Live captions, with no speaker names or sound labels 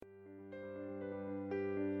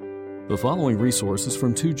The following resources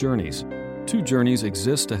from Two Journeys. Two Journeys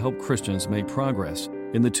exists to help Christians make progress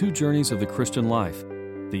in the two journeys of the Christian life,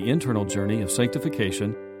 the internal journey of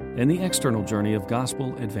sanctification and the external journey of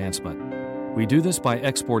gospel advancement. We do this by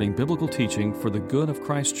exporting biblical teaching for the good of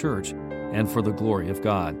Christ's church and for the glory of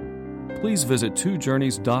God. Please visit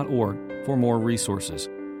twojourneys.org for more resources.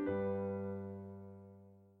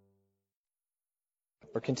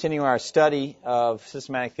 We're continuing our study of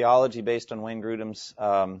systematic theology based on Wayne Grudem's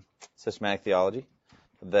Systematic Theology,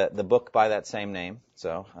 the book by that same name.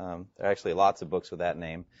 So there are actually lots of books with that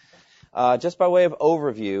name. Just by way of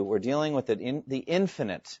overview, we're dealing with the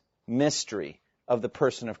infinite mystery of the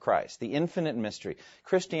person of Christ, the infinite mystery.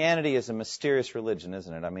 Christianity is a mysterious religion,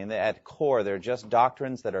 isn't it? I mean, at core, they're just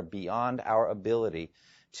doctrines that are beyond our ability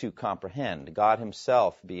to comprehend. God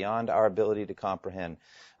himself beyond our ability to comprehend.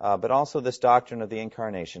 But also this doctrine of the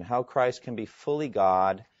incarnation, how Christ can be fully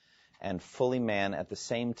God and fully man at the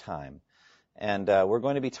same time. And we're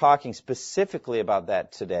going to be talking specifically about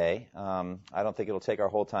that today. I don't think it'll take our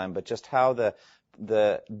whole time, but just how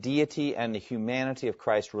the deity and the humanity of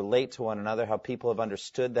Christ relate to one another, how people have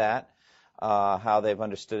understood that, how they've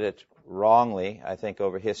understood it wrongly, I think,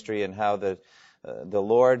 over history, and how the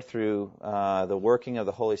Lord, through the working of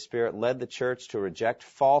the Holy Spirit, led the church to reject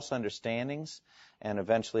false understandings and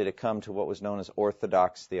eventually to come to what was known as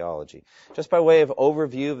orthodox theology. Just by way of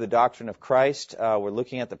overview of the doctrine of Christ, we're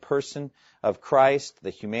looking at the person of Christ,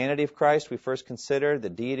 the humanity of Christ. We first considered the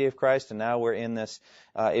deity of Christ, and now we're in this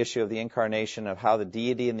issue of the incarnation, of how the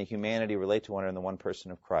deity and the humanity relate to one another in the one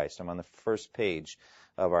person of Christ. I'm on the first page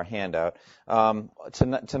of our handout.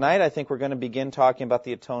 Tonight, I think we're going to begin talking about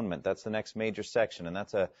the atonement. That's the next major section, and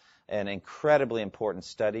that's an incredibly important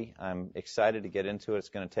study. I'm excited to get into it. It's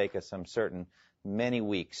going to take us many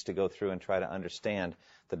weeks to go through and try to understand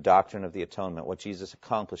the doctrine of the atonement, what Jesus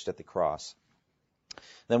accomplished at the cross.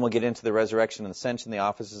 Then we'll get into the resurrection and ascension, the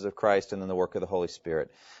offices of Christ, and then the work of the Holy Spirit.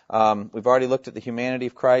 We've already looked at the humanity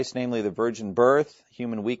of Christ, namely the virgin birth,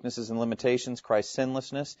 human weaknesses and limitations, Christ's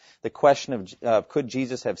sinlessness, the question of could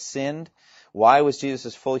Jesus have sinned, why was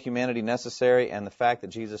Jesus' full humanity necessary, and the fact that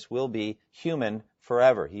Jesus will be human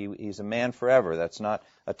forever. He's a man forever. That's not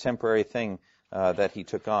a temporary thing that he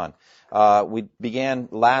took on. We began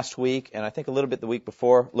last week, and I think a little bit the week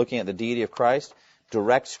before, looking at the deity of Christ,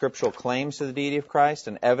 direct scriptural claims to the deity of Christ,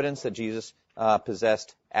 and evidence that Jesus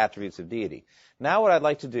possessed attributes of deity. Now what I'd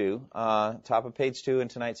like to do, top of page 2 in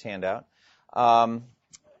tonight's handout,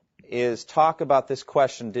 is talk about this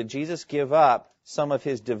question: did Jesus give up some of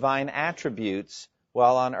his divine attributes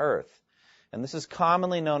while on earth? And this is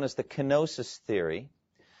commonly known as the kenosis theory,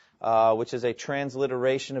 which is a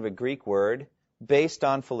transliteration of a Greek word based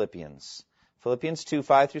on Philippians. Philippians 2,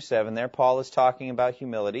 5 through 7, there Paul is talking about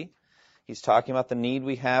humility. He's talking about the need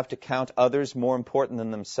we have to count others more important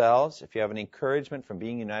than themselves. If you have any encouragement from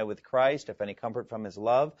being united with Christ, if any comfort from his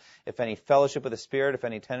love, if any fellowship with the Spirit, if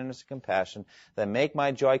any tenderness and compassion, then make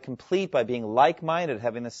my joy complete by being like-minded,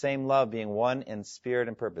 having the same love, being one in spirit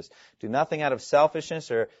and purpose. Do nothing out of selfishness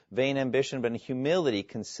or vain ambition, but in humility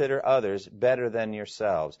consider others better than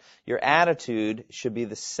yourselves. Your attitude should be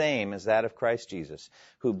the same as that of Christ Jesus,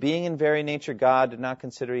 who being in very nature God did not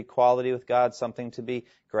consider equality with God something to be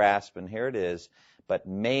grasped, and here it is, but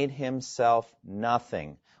made himself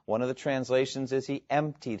nothing. One of the translations is he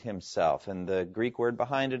emptied himself, and the Greek word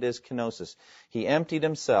behind it is kenosis. He emptied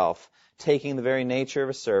himself, taking the very nature of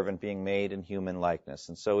a servant, being made in human likeness.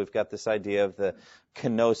 And so we've got this idea of the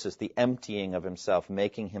kenosis, the emptying of himself,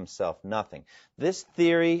 making himself nothing. This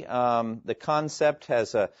theory, the concept,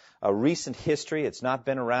 has a recent history. It's not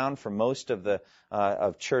been around for most of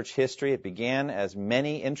of church history. It began, as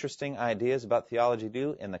many interesting ideas about theology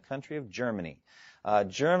do, in the country of Germany.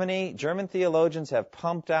 German theologians have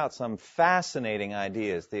pumped out some fascinating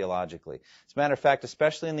ideas theologically. As a matter of fact,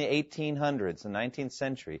 especially in the 1800s, the 19th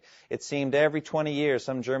century, it seemed every 20 years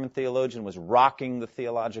some German theologian was rocking the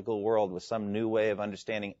theological world with some new way of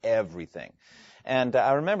understanding everything. And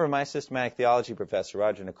I remember my systematic theology professor,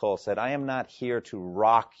 Roger Nicole, said, "I am not here to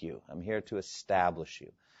rock you. I'm here to establish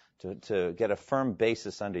you, to get a firm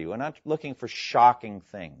basis under you. We're not looking for shocking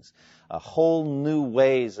things, whole new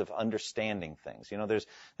ways of understanding things." You know, there's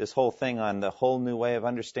this whole thing on the whole new way of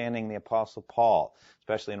understanding the Apostle Paul,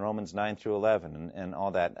 especially in Romans 9 through 11 and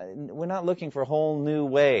all that. We're not looking for whole new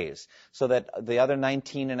ways so that the other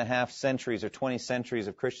 19 and a half centuries or 20 centuries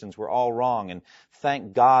of Christians were all wrong, and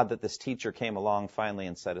thank God that this teacher came along finally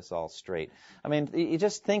and set us all straight. I mean, you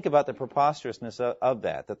just think about the preposterousness of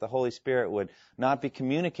that the Holy Spirit would not be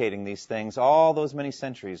communicating these things all those many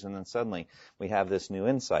centuries, and then suddenly we have this new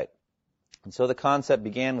insight. And so the concept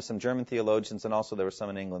began with some German theologians, and also there were some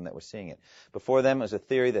in England that were seeing it. Before them, it was a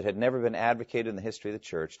theory that had never been advocated in the history of the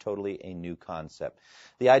church, totally a new concept.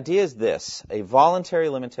 The idea is this: a voluntary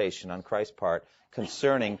limitation on Christ's part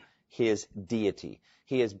concerning his deity.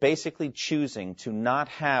 He is basically choosing to not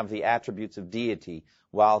have the attributes of deity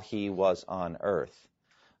while he was on earth.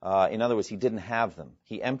 In other words, he didn't have them.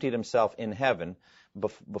 He emptied himself in heaven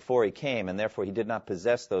before he came, and therefore he did not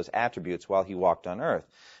possess those attributes while he walked on earth.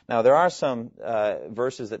 Now, there are some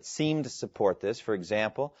verses that seem to support this. For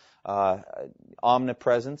example,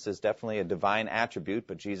 omnipresence is definitely a divine attribute,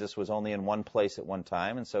 but Jesus was only in one place at one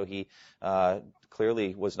time, and so he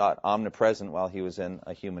clearly was not omnipresent while he was in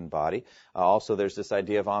a human body. Also, there's this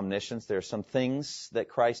idea of omniscience. There are some things that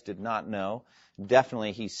Christ did not know.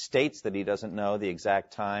 Definitely, he states that he doesn't know the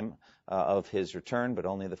exact time of his return, but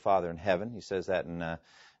only the Father in heaven. He says that in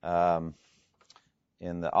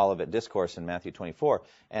the Olivet Discourse in Matthew 24.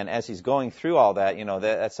 And as he's going through all that,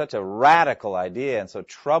 that's such a radical idea and so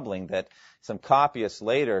troubling that some copyists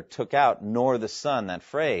later took out "nor the Son," that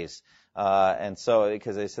phrase. And so,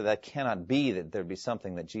 because they said that cannot be, that there'd be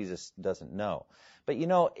something that Jesus doesn't know. But,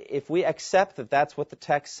 if we accept that that's what the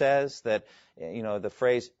text says, that, the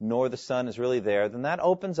phrase "nor the Son" is really there, then that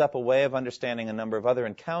opens up a way of understanding a number of other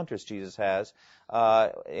encounters Jesus has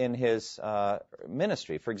in his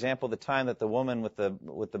ministry. For example, the time that the woman with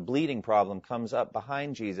the bleeding problem comes up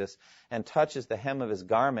behind Jesus and touches the hem of his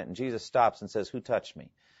garment, and Jesus stops and says, "Who touched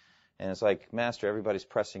me?" And it's like, "Master, everybody's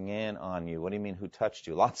pressing in on you. What do you mean, who touched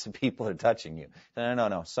you? Lots of people are touching you."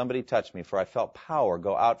 No. Somebody touched me, for I felt power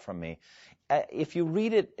go out from me. If you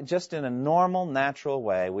read it just in a normal, natural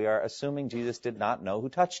way, we are assuming Jesus did not know who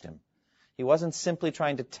touched him. He wasn't simply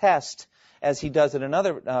trying to test, as he does at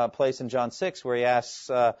another place in John 6, where he asks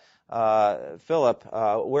Philip,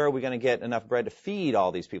 where are we going to get enough bread to feed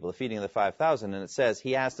all these people, the feeding of the 5,000? And it says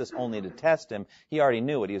he asked us only to test him. He already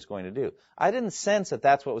knew what he was going to do. I didn't sense that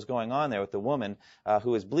that's what was going on there with the woman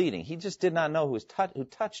who was bleeding. He just did not know who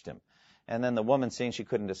touched him. And then the woman, seeing she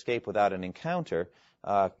couldn't escape without an encounter,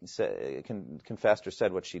 confessed or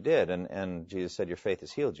said what she did, and Jesus said, "Your faith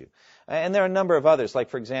has healed you." And there are a number of others, like,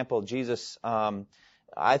 for example, Jesus,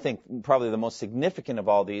 I think probably the most significant of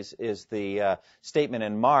all these is the statement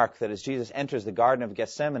in Mark that as Jesus enters the Garden of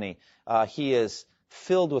Gethsemane, he is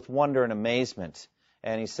filled with wonder and amazement.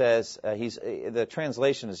 And he says, the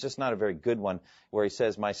translation is just not a very good one, where he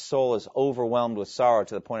says, "My soul is overwhelmed with sorrow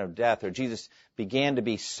to the point of death," or Jesus began to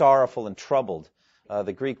be sorrowful and troubled.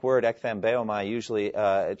 The Greek word ekthambeuomai, usually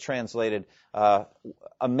translated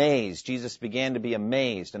amazed. Jesus began to be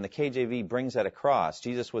amazed, and the KJV brings that across.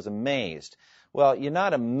 Jesus was amazed. Well, you're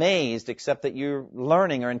not amazed except that you're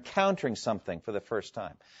learning or encountering something for the first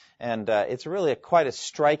time. And it's really quite a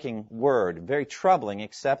striking word, very troubling,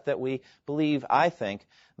 except that we believe, I think,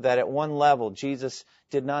 that at one level Jesus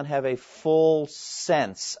did not have a full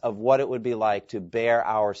sense of what it would be like to bear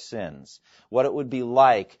our sins, what it would be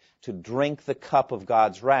like to drink the cup of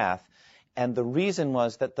God's wrath. And the reason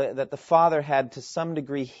was that the Father had to some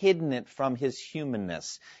degree hidden it from his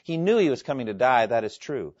humanness. He knew he was coming to die, that is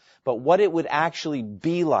true. But what it would actually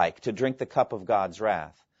be like to drink the cup of God's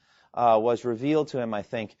wrath was revealed to him, I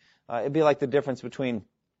think. It'd be like the difference between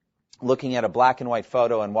looking at a black and white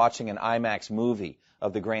photo and watching an IMAX movie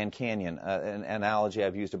of the Grand Canyon, an analogy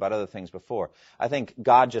I've used about other things before. I think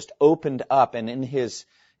God just opened up, and in his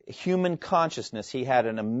human consciousness, he had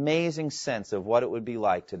an amazing sense of what it would be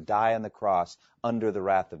like to die on the cross under the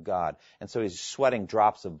wrath of God. And so he's sweating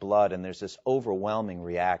drops of blood, and there's this overwhelming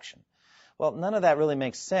reaction. Well, none of that really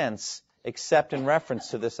makes sense, except in reference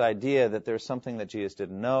to this idea that there's something that Jesus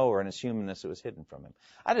didn't know, or in his humanness it was hidden from him.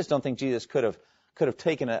 I just don't think Jesus could have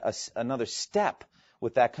taken another step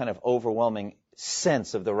with that kind of overwhelming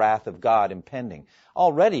sense of the wrath of God impending.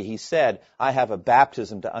 Already he said, "I have a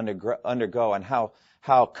baptism to undergo, and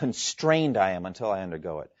how constrained I am until I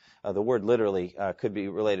undergo it." The word literally could be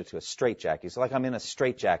related to a straitjacket. It's like I'm in a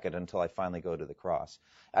straitjacket until I finally go to the cross.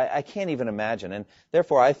 I can't even imagine. And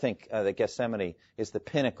therefore, I think that Gethsemane is the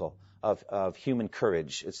pinnacle of human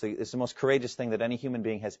courage. It's the most courageous thing that any human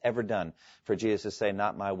being has ever done, for Jesus to say,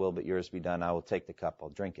 "Not my will, but yours be done. I will take the cup. I'll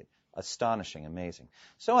drink it." Astonishing, amazing.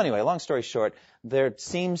 So anyway, long story short, there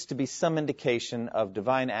seems to be some indication of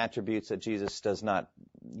divine attributes that Jesus does not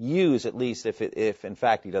use, at least if in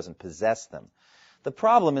fact he doesn't possess them. The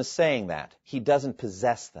problem is saying that he doesn't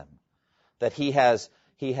possess them, that he has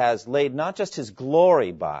laid not just his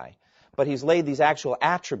glory by, but he's laid these actual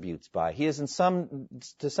attributes by. He is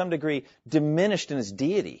to some degree diminished in his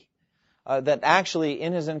deity. That actually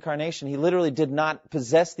in his incarnation he literally did not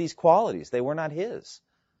possess these qualities. They were not his.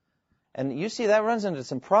 And you see that runs into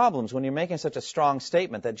some problems when you're making such a strong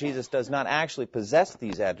statement that Jesus does not actually possess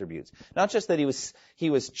these attributes. Not just that he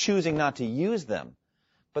was choosing not to use them,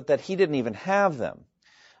 but that he didn't even have them.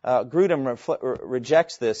 Grudem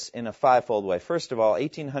rejects this in a fivefold way. First of all,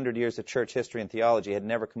 1,800 years of church history and theology had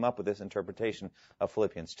never come up with this interpretation of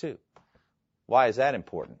Philippians 2. Why is that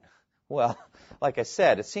important? Well, like I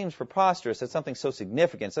said, it seems preposterous that something so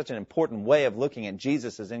significant, such an important way of looking at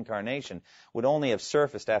Jesus' incarnation, would only have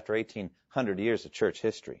surfaced after 1,800 years of church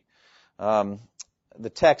history. The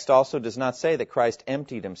text also does not say that Christ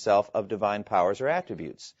emptied himself of divine powers or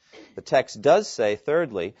attributes. The text does say,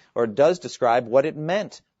 thirdly, or does describe what it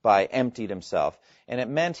meant by emptied himself. And it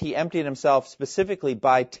meant he emptied himself specifically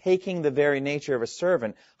by taking the very nature of a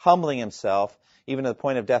servant, humbling himself, even to the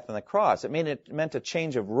point of death on the cross. It meant a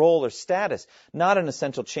change of role or status, not an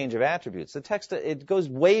essential change of attributes. The text, it goes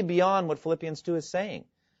way beyond what Philippians 2 is saying.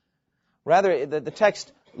 Rather, the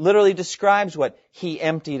text literally describes what he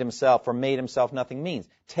emptied himself or made himself nothing means,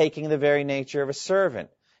 taking the very nature of a servant,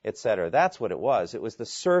 etc. That's what it was. It was the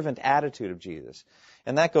servant attitude of Jesus.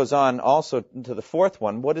 And that goes on also to the fourth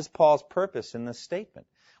one. What is Paul's purpose in this statement?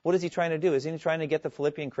 What is he trying to do? Is he trying to get the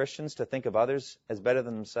Philippian Christians to think of others as better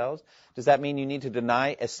than themselves? Does that mean you need to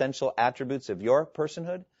deny essential attributes of your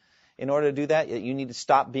personhood? In order to do that, you need to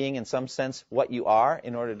stop being, in some sense, what you are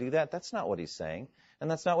in order to do that? That's not what he's saying. And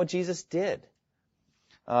that's not what Jesus did.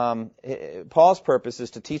 Paul's purpose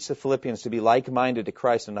is to teach the Philippians to be like-minded to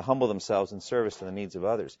Christ and to humble themselves in service to the needs of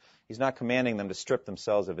others. He's not commanding them to strip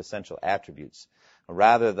themselves of essential attributes.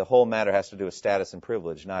 Rather, the whole matter has to do with status and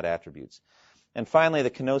privilege, not attributes. And finally, the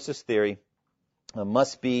kenosis theory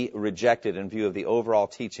must be rejected in view of the overall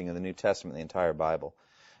teaching of the New Testament and the entire Bible.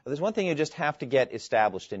 There's one thing you just have to get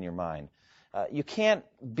established in your mind. You can't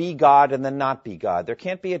be God and then not be God. There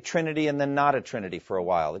can't be a Trinity and then not a Trinity for a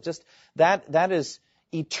while. It just that is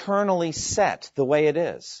eternally set the way it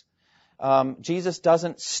is. Jesus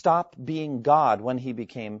doesn't stop being God when he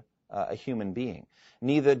became a human being.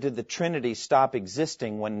 Neither did the Trinity stop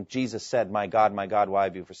existing when Jesus said, my God, why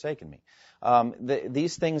have you forsaken me?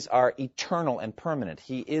 These things are eternal and permanent.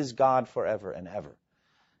 He is God forever and ever.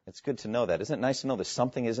 It's good to know that. Isn't it nice to know that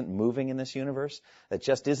something isn't moving in this universe, that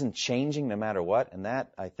just isn't changing no matter what? And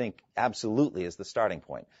that, I think, absolutely is the starting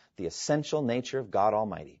point. The essential nature of God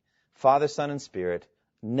Almighty. Father, Son, and Spirit,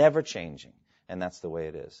 never changing. And that's the way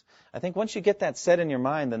it is. I think once you get that set in your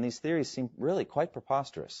mind, then these theories seem really quite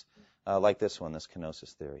preposterous. Like this one, this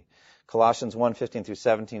kenosis theory. Colossians 1:15 through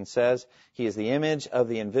 17 says, he is the image of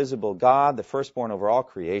the invisible God, the firstborn over all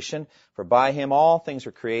creation. For by him all things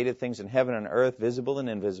were created, things in heaven and earth, visible and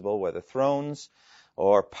invisible, whether thrones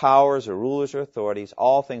or powers or rulers or authorities.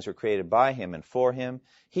 All things were created by him and for him.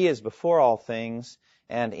 He is before all things,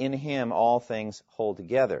 and in him all things hold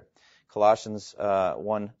together. Colossians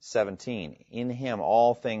 1:17, in him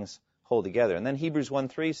all things hold together. And then Hebrews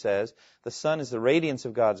 1:3 says, the Son is the radiance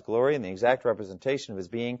of God's glory and the exact representation of his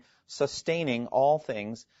being, sustaining all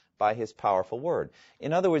things by his powerful word.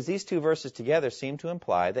 In other words, these two verses together seem to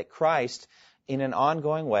imply that Christ, in an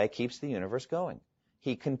ongoing way, keeps the universe going.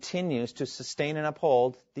 He continues to sustain and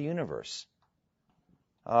uphold the universe.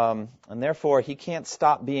 And therefore, he can't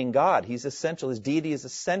stop being God. He's essential. His deity is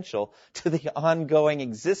essential to the ongoing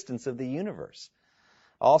existence of the universe.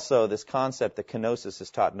 Also, this concept that kenosis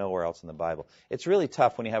is taught nowhere else in the Bible. It's really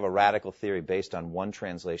tough when you have a radical theory based on one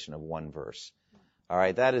translation of one verse. All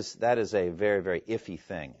right, that is a very, very iffy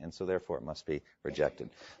thing, and so therefore it must be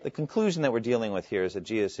rejected. The conclusion that we're dealing with here is that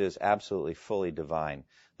Jesus is absolutely fully divine.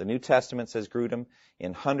 The New Testament, says Grudem,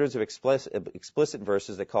 in hundreds of explicit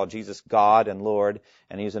verses that call Jesus God and Lord,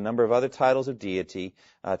 and use a number of other titles of deity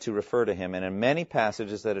to refer to him, and in many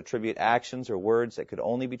passages that attribute actions or words that could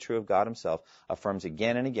only be true of God himself, affirms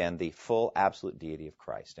again and again the full absolute deity of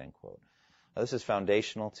Christ, end quote. Now, this is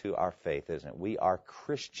foundational to our faith, isn't it? We are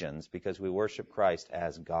Christians because we worship Christ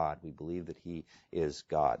as God. We believe that he is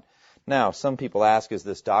God. Now, some people ask, is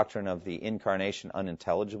this doctrine of the incarnation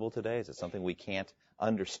unintelligible today? Is it something we can't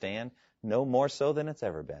understand? No more so than it's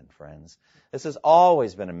ever been, friends. This has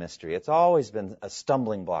always been a mystery. It's always been a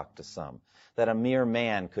stumbling block to some, that a mere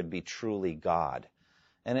man could be truly God.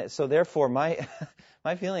 And so therefore, my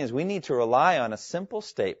feeling is we need to rely on a simple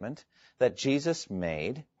statement that Jesus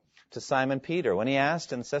made to Simon Peter. When he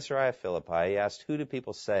asked in Caesarea Philippi, he asked, who do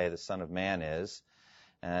people say the Son of Man is?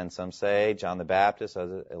 And some say John the Baptist,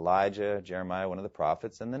 others Elijah, Jeremiah, one of the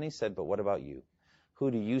prophets. And then he said, but what about you? Who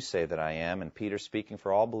do you say that I am? And Peter, speaking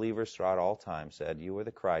for all believers throughout all time, said, you are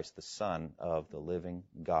the Christ, the Son of the living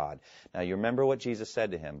God. Now you remember what Jesus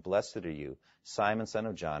said to him, blessed are you, Simon, son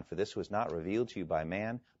of John, for this was not revealed to you by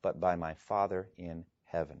man, but by my Father in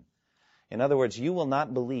heaven. In other words, you will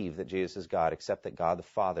not believe that Jesus is God except that God the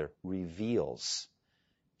Father reveals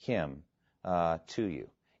him to you.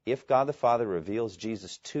 If God the Father reveals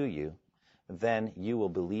Jesus to you, then you will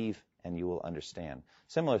believe and you will understand.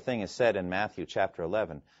 Similar thing is said in Matthew chapter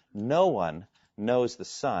 11. No one knows the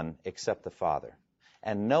Son except the Father.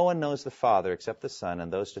 And no one knows the Father except the Son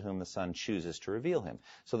and those to whom the Son chooses to reveal him.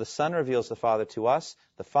 So the Son reveals the Father to us,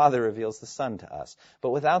 the Father reveals the Son to us. But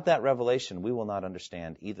without that revelation, we will not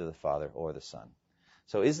understand either the Father or the Son.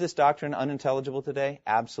 So is this doctrine unintelligible today?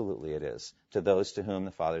 Absolutely it is, to those to whom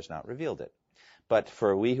the Father has not revealed it. But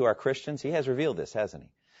for we who are Christians, he has revealed this, hasn't he?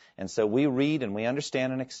 And so we read and we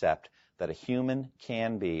understand and accept that a human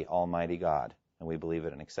can be Almighty God. And we believe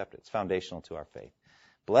it and accept it. It's foundational to our faith.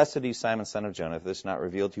 Blessed are you, Simon, son of Jonah, if this is not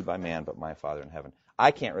revealed to you by man, but my Father in heaven.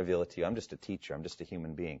 I can't reveal it to you. I'm just a teacher. I'm just a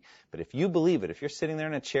human being. But if you believe it, if you're sitting there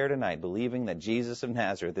in a chair tonight believing that Jesus of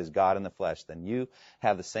Nazareth is God in the flesh, then you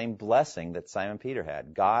have the same blessing that Simon Peter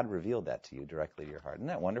had. God revealed that to you directly to your heart. Isn't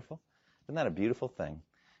that wonderful? Isn't that a beautiful thing?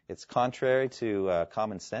 It's contrary to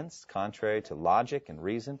common sense, contrary to logic and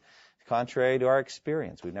reason, contrary to our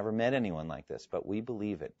experience. We've never met anyone like this, but we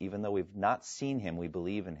believe it. Even though we've not seen him, we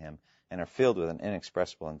believe in him and are filled with an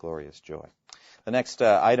inexpressible and glorious joy. The next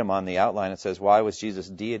item on the outline, it says, why was Jesus'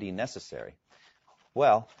 deity necessary?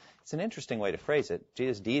 Well, it's an interesting way to phrase it.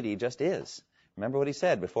 Jesus' deity just is. Remember what he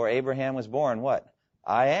said, before Abraham was born, what?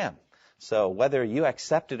 I am. So whether you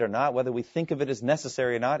accept it or not, whether we think of it as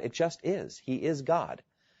necessary or not, it just is. He is God.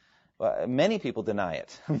 Many people deny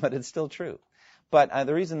it, but it's still true. But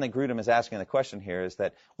the reason that Grudem is asking the question here is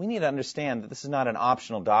that we need to understand that this is not an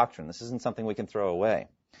optional doctrine. This isn't something we can throw away.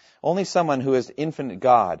 Only someone who is infinite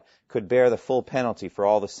God could bear the full penalty for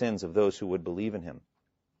all the sins of those who would believe in him.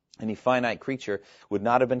 Any finite creature would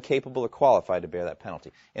not have been capable or qualified to bear that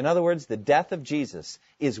penalty. In other words, the death of Jesus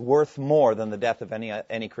is worth more than the death of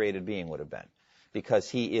any created being would have been, because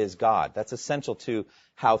he is God. That's essential to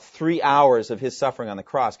how 3 hours of his suffering on the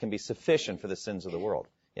cross can be sufficient for the sins of the world.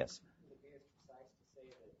 Yes?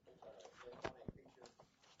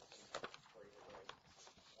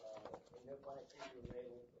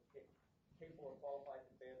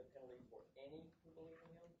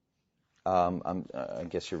 I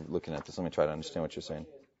guess you're looking at this. Let me try to understand what you're saying.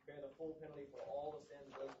 Bear the full penalty for all the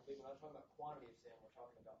sins of those who believe. We're not talking about quantity of sin. We're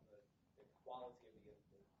talking about the quality of the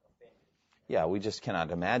offended. Yeah, we just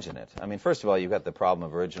cannot imagine it. I mean, first of all, you've got the problem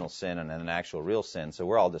of original sin and then an actual real sin, so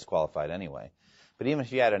we're all disqualified anyway. But even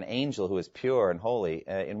if you had an angel who is pure and holy,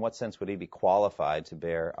 in what sense would he be qualified to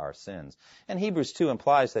bear our sins? And Hebrews 2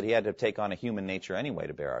 implies that he had to take on a human nature anyway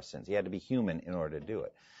to bear our sins. He had to be human in order to do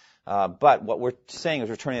it. But what we're saying is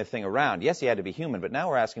we're turning the thing around. Yes, he had to be human, but now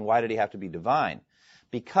we're asking, why did he have to be divine?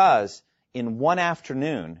 Because in one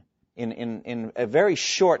afternoon, in a very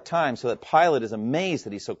short time, so that Pilate is amazed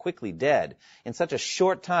that he's so quickly dead, in such a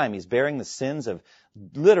short time, he's bearing the sins of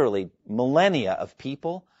literally millennia of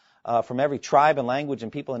people from every tribe and language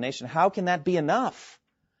and people and nation. How can that be enough?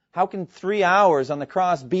 How can 3 hours on the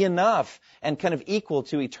cross be enough and kind of equal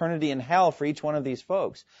to eternity in hell for each one of these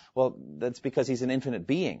folks? Well, that's because he's an infinite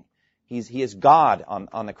being. He is God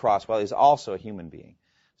on the cross while he's also a human being.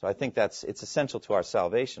 So I think it's essential to our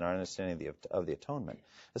salvation, our understanding of the atonement.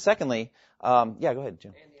 Secondly, yeah, go ahead,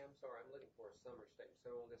 Jim. Andy, I'm sorry, I'm looking for a summary statement.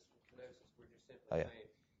 So on this notice, we're just simply saying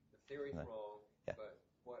the theory's wrong, but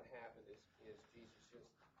what happened is Jesus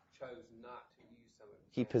just chose not to use some of them.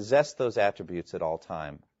 He possessed those attributes at all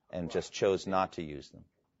time and just chose not to use them.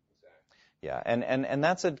 Exactly. Yeah, and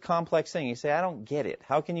that's a complex thing. You say, I don't get it.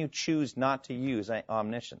 How can you choose not to use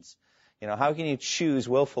omniscience? You know, how can you choose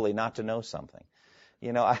willfully not to know something?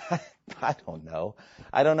 You know, I don't know.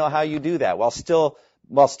 I don't know how you do that while still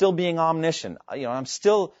being omniscient. You know, I'm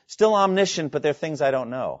still omniscient, but there are things I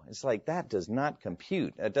don't know. It's like, that does not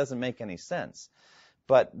compute. That doesn't make any sense.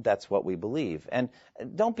 But that's what we believe. And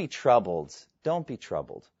don't be troubled. Don't be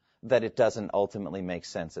troubled that it doesn't ultimately make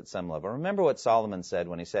sense at some level. Remember what Solomon said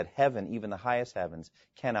when he said, heaven, even the highest heavens,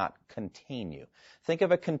 cannot contain you. Think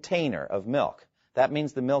of a container of milk. That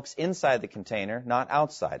means the milk's inside the container, not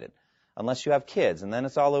outside it. Unless you have kids, and then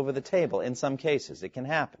it's all over the table. In some cases, it can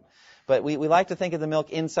happen. But we like to think of the milk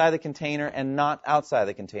inside the container and not outside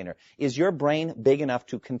the container. Is your brain big enough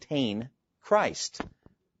to contain Christ?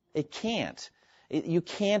 It can't. You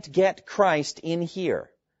can't get Christ in here.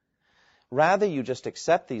 Rather, you just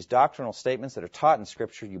accept these doctrinal statements that are taught in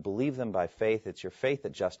Scripture. You believe them by faith. It's your faith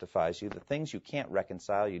that justifies you. The things you can't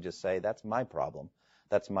reconcile, you just say, that's my problem.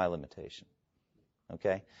 That's my limitation.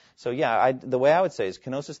 Okay? So, yeah, the way I would say is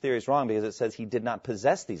kenosis theory is wrong because it says he did not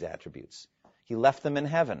possess these attributes. He left them in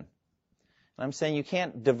heaven. And I'm saying you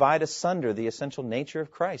can't divide asunder the essential nature of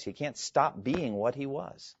Christ. He can't stop being what he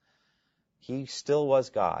was. He still was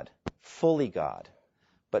God, fully God,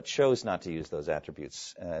 but chose not to use those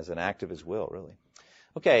attributes as an act of his will, really.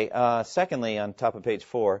 Okay, secondly, on top of page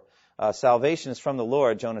 4, salvation is from the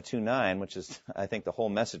Lord, Jonah 2:9, which is, I think, the whole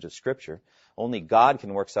message of Scripture. Only God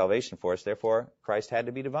can work salvation for us, therefore Christ had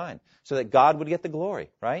to be divine, so that God would get the glory,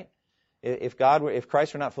 right? If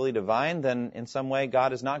Christ were not fully divine, then in some way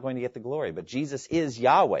God is not going to get the glory. But Jesus is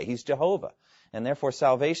Yahweh, he's Jehovah. And therefore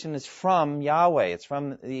salvation is from Yahweh, it's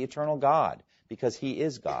from the eternal God, because he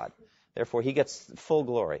is God. Therefore he gets full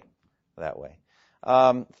glory that way.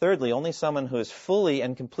 Thirdly, only someone who is fully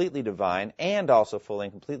and completely divine and also fully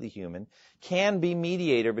and completely human can be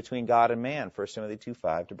mediator between God and man, 1 Timothy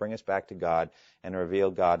 2:5, to bring us back to God and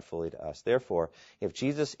reveal God fully to us. Therefore, if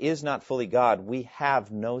Jesus is not fully God, we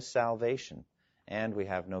have no salvation and we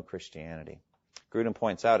have no Christianity. Grudem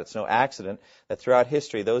points out it's no accident that throughout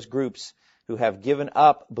history those groups who have given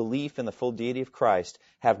up belief in the full deity of Christ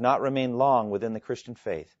have not remained long within the Christian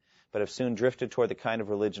faith, but have soon drifted toward the kind of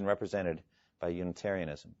religion represented by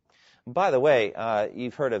Unitarianism. And by the way,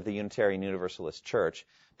 you've heard of the Unitarian Universalist Church.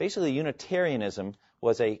 Basically, Unitarianism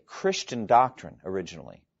was a Christian doctrine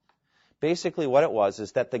originally. Basically, what it was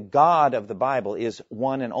is that the God of the Bible is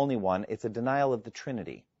one and only one. It's a denial of the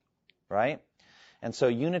Trinity, right? And so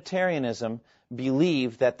Unitarianism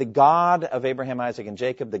believed that the God of Abraham, Isaac, and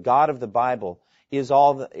Jacob, the God of the Bible, is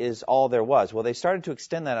all there was. Well, they started to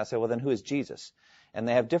extend that. I said, well, then who is Jesus? And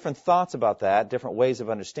they have different thoughts about that, different ways of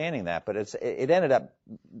understanding that, but it ended up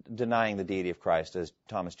denying the deity of Christ, as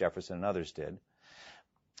Thomas Jefferson and others did.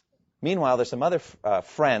 Meanwhile, there's some other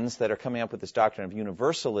friends that are coming up with this doctrine of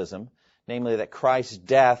universalism, namely that Christ's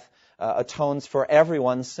death atones for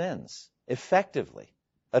everyone's sins, effectively,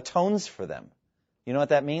 atones for them. You know what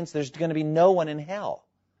that means? There's going to be no one in hell.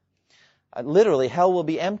 Literally, hell will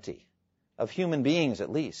be empty, of human beings at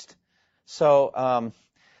least. So,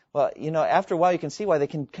 well, you know, after a while you can see why they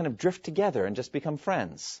can kind of drift together and just become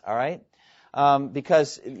friends, all right?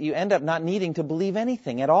 Because you end up not needing to believe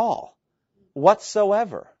anything at all,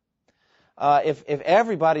 whatsoever. If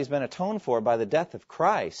everybody's been atoned for by the death of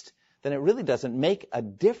Christ, then it really doesn't make a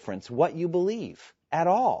difference what you believe at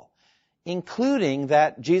all, including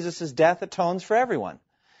that Jesus' death atones for everyone.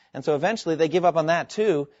 And so eventually they give up on that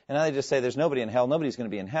too, and now they just say there's nobody in hell, nobody's going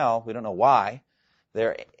to be in hell. We don't know why.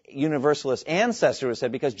 Their Universalist ancestors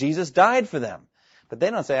said because Jesus died for them. But they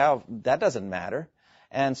don't say, oh, that doesn't matter.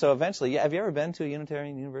 And so eventually, have you ever been to a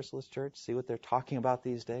Unitarian Universalist church? See what they're talking about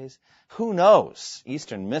these days? Who knows?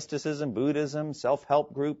 Eastern mysticism, Buddhism,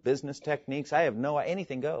 self-help group, business techniques. I have no,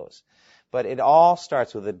 anything goes. But it all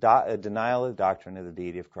starts with a denial of the doctrine of the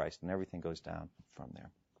deity of Christ, and everything goes down from there.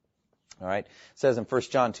 All right. It says in 1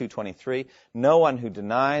 John 2:23, no one who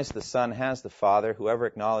denies the Son has the Father. Whoever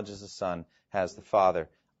acknowledges the Son has the Father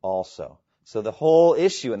also. So the whole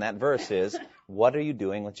issue in that verse is, what are you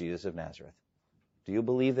doing with Jesus of Nazareth? Do you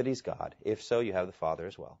believe that he's God? If so, you have the Father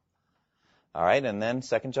as well. All right, and then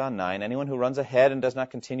 2 John 9, anyone who runs ahead and does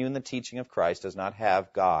not continue in the teaching of Christ does not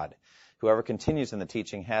have God. Whoever continues in the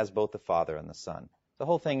teaching has both the Father and the Son. The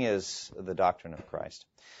whole thing is the doctrine of Christ.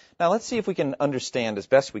 Now let's see if we can understand as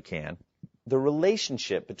best we can the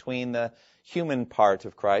relationship between the human part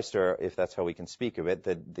of Christ, or if that's how we can speak of it,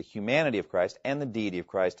 the humanity of Christ and the deity of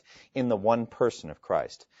Christ in the one person of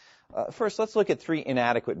Christ. First, let's look at three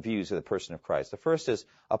inadequate views of the person of Christ. The first is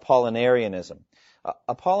Apollinarianism.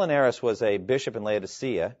 Apollinaris was a bishop in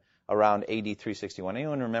Laodicea around AD 361.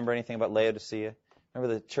 Anyone remember anything about Laodicea?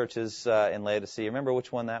 Remember the churches in Laodicea? Remember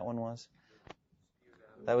which one that one was?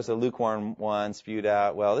 That was the lukewarm one, spewed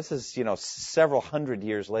out. Well, this is, several hundred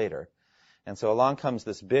years later. And so along comes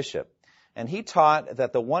this bishop. And he taught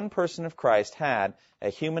that the one person of Christ had a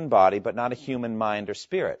human body, but not a human mind or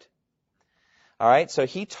spirit. All right, so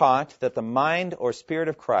he taught that the mind or spirit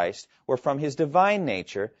of Christ were from his divine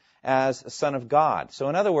nature as a Son of God. So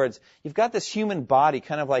in other words, you've got this human body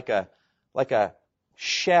kind of like a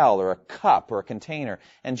shell or a cup or a container,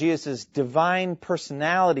 and Jesus' divine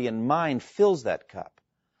personality and mind fills that cup.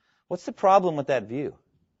 What's the problem with that view?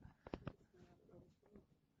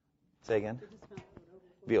 Say again?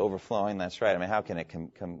 Be overflowing, that's right. I mean, how can it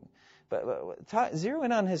come? But zero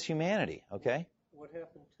in on his humanity, okay? What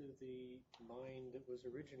happened to the mind that was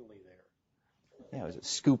originally there? Yeah, it was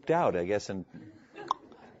scooped out, I guess, and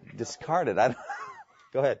discarded.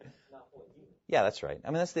 Go ahead. Yeah, that's right.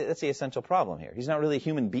 I mean, that's the essential problem here. He's not really a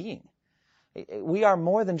human being. We are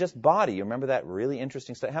more than just body. You remember that really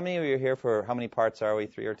interesting study? How many of you are here for how many parts are we?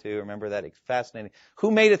 3 or 2? Remember that? It's fascinating.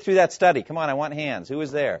 Who made it through that study? Come on, I want hands. Who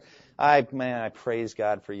was there? I praise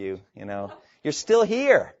God for you. You're still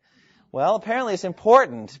here. Well, apparently it's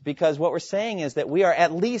important because what we're saying is that we are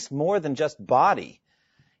at least more than just body.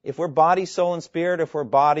 if we're body, soul, and spirit, if we're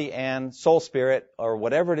body and soul, spirit, or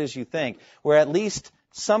whatever it is you think, we're at least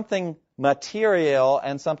something material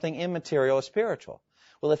and something immaterial or spiritual.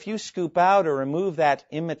 Well, if you scoop out or remove that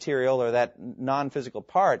immaterial or that non-physical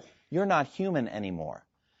part, you're not human anymore.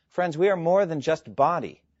 Friends, we are more than just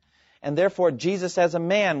body. And therefore, Jesus as a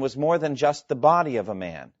man was more than just the body of a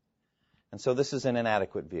man. And so this is an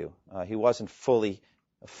inadequate view. He wasn't fully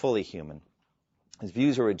human. His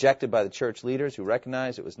views were rejected by the church leaders who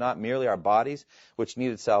recognized it was not merely our bodies which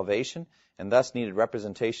needed salvation and thus needed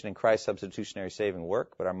representation in Christ's substitutionary saving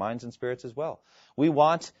work, but our minds and spirits as well. We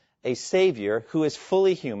want a Savior who is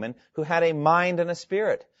fully human, who had a mind and a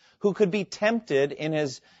spirit, who could be tempted in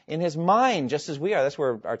his mind just as we are. That's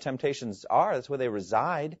where our temptations are. That's where they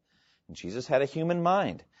reside. And Jesus had a human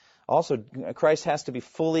mind. Also, Christ has to be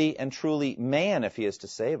fully and truly man if he is to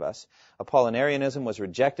save us. Apollinarianism was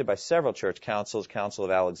rejected by several church councils, Council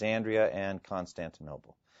of Alexandria and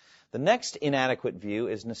Constantinople. The next inadequate view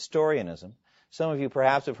is Nestorianism. Some of you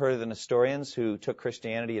perhaps have heard of the Nestorians who took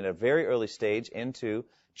Christianity in a very early stage into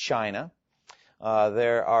China.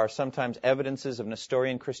 There are sometimes evidences of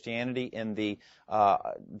Nestorian Christianity in the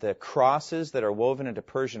crosses that are woven into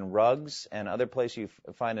Persian rugs and other places you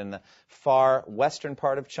find in the far western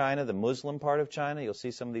part of China, the Muslim part of China. You'll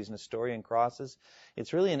see some of these Nestorian crosses.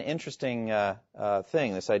 It's really an interesting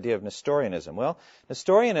thing, this idea of Nestorianism. Well,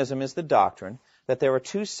 Nestorianism is the doctrine that there were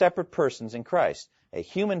two separate persons in Christ, a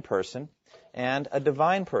human person and a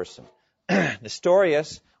divine person.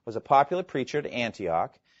 Nestorius was a popular preacher at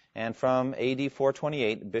Antioch, and from A.D.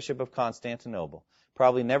 428, Bishop of Constantinople.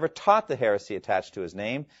 Probably never taught the heresy attached to his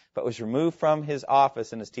name, but was removed from his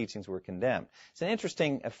office and his teachings were condemned. It's an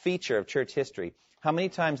interesting feature of church history, how many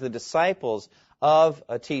times the disciples of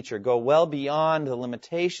a teacher go well beyond the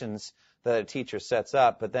limitations that a teacher sets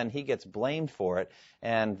up, but then he gets blamed for it,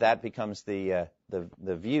 and that becomes the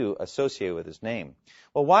view associated with his name.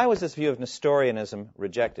 Well, why was this view of Nestorianism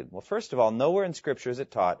rejected? Well, first of all, nowhere in Scripture is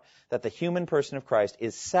it taught that the human person of Christ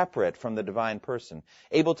is separate from the divine person,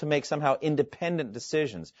 able to make somehow independent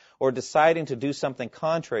decisions, or deciding to do something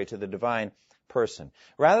contrary to the divine person.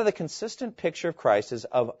 Rather, the consistent picture of Christ is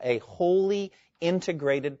of a wholly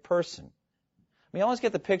integrated person. I mean, you always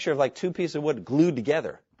get the picture of like two pieces of wood glued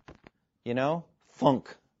together. You know,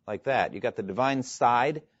 thunk, like that. You got the divine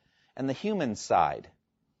side and the human side.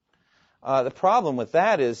 The problem with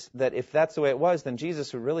that is that if that's the way it was, then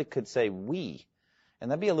Jesus really could say we.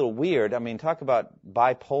 And that'd be a little weird. I mean, talk about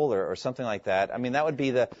bipolar or something like that. I mean, that would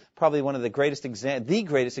be probably one of the greatest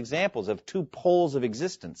examples of two poles of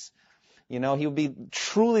existence. You know, he would be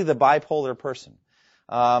truly the bipolar person.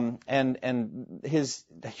 And his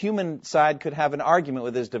human side could have an argument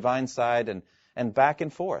with his divine side and back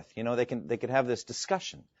and forth. You know, they could have this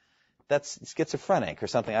discussion. That's schizophrenic or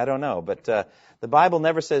something, I don't know. But the Bible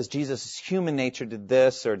never says Jesus' human nature did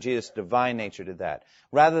this or Jesus' divine nature did that.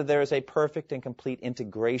 Rather, there is a perfect and complete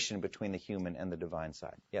integration between the human and the divine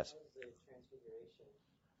side. Yes? How does the transfiguration,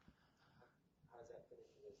 how does that fit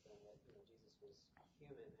into this then? That Jesus was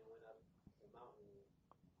human and went up the mountain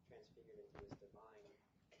transfigured into this divine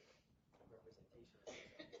representation.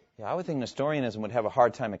 Yeah, I would think Nestorianism would have a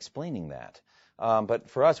hard time explaining that. But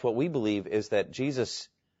for us, what we believe is that Jesus,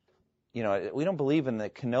 we don't believe in the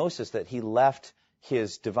kenosis that he left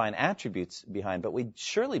his divine attributes behind, but we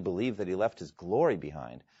surely believe that he left his glory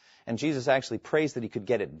behind. And Jesus actually prays that he could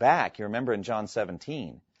get it back. You remember in John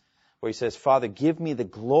 17, where he says, Father, give me the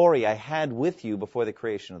glory I had with you before the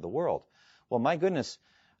creation of the world. Well, my goodness,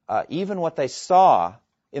 even what they saw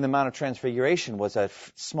in the Mount of Transfiguration was a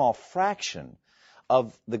small fraction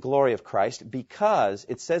of the glory of Christ, because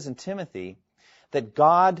it says in Timothy that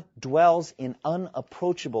God dwells in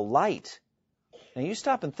unapproachable light. Now you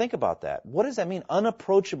stop and think about that. What does that mean,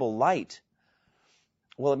 unapproachable light?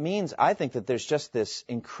 Well, it means, I think, that there's just this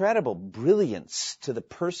incredible brilliance to the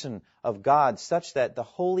person of God, such that the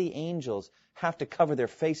holy angels have to cover their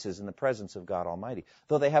faces in the presence of God Almighty,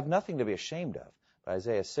 though they have nothing to be ashamed of. But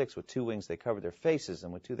Isaiah 6, with two wings they cover their faces,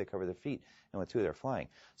 and with two they cover their feet, and with two they're flying.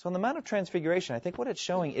 So in the Mount of Transfiguration, I think what it's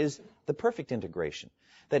showing is the perfect integration,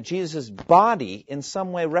 that Jesus' body in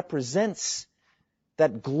some way represents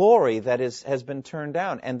that glory that has been turned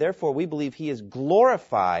down, and therefore we believe he is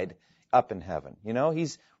glorified up in heaven. You know,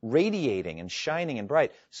 he's radiating and shining and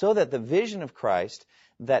bright, so that the vision of Christ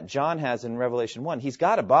that John has in Revelation 1, he's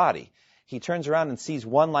got a body. He turns around and sees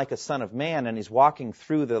one like a son of man, and he's walking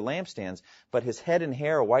through the lampstands, but his head and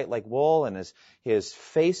hair are white like wool, and his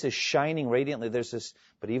face is shining radiantly.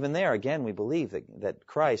 But even there, again, we believe that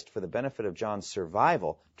Christ, for the benefit of John's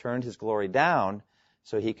survival, turned his glory down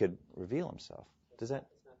so he could reveal himself. Does that?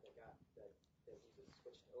 It's not that Jesus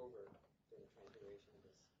switched over to the transfiguration of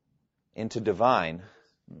this. into divine.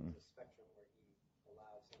 The spectrum where he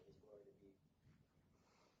allowed some of his glory to be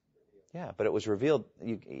revealed. Yeah, but it was revealed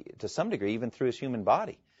to some degree even through his human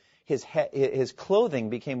body. His clothing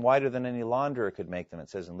became whiter than any launderer could make them, it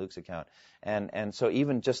says in Luke's account. And so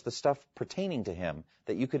even just the stuff pertaining to him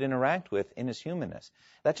that you could interact with in his humanness,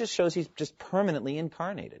 that just shows he's just permanently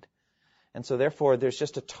incarnated. And so therefore there's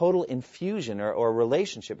just a total infusion or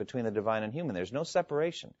relationship between the divine and human. There's no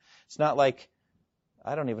separation. It's not like,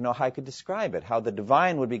 I don't even know how I could describe it, how the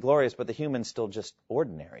divine would be glorious but the human's still just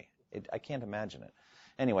ordinary. I can't imagine it.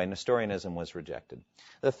 Anyway, Nestorianism was rejected.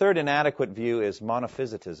 The third inadequate view is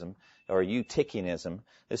monophysitism, or Eutychianism.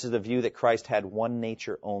 This is the view that Christ had one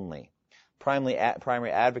nature only. Primary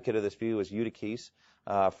advocate of this view was Eutyches,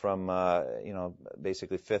 from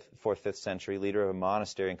basically 4th, 5th century, leader of a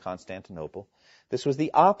monastery in Constantinople. This was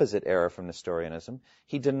the opposite error from Nestorianism.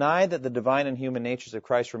 He denied that the divine and human natures of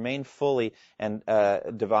Christ remained fully and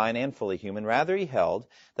divine and fully human. Rather, he held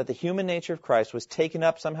that the human nature of Christ was taken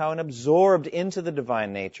up somehow and absorbed into the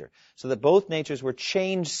divine nature, so that both natures were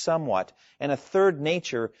changed somewhat, and a third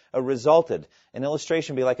nature resulted. An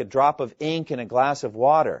illustration would be like a drop of ink in a glass of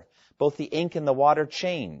water. Both the ink and the water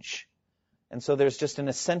change. And so there's just an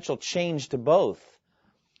essential change to both.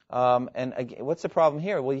 And again, what's the problem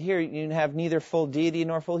here? Well, here you have neither full deity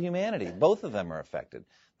nor full humanity. Both of them are affected.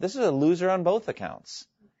 This is a loser on both accounts.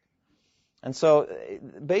 And so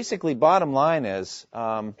basically, bottom line is,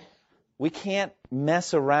 we can't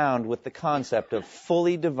mess around with the concept of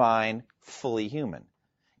fully divine, fully human,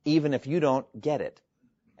 even if you don't get it,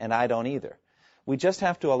 and I don't either. We just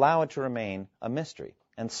have to allow it to remain a mystery.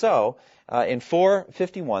 And so, in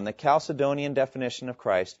 451, the Chalcedonian definition of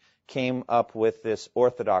Christ came up with this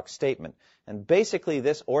orthodox statement. And basically,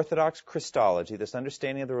 this orthodox Christology, this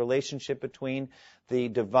understanding of the relationship between the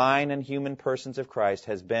divine and human persons of Christ,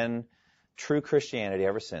 has been true Christianity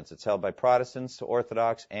ever since. It's held by Protestants to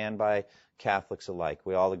Orthodox and by Catholics alike.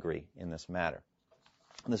 We all agree in this matter.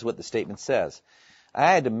 And this is what the statement says.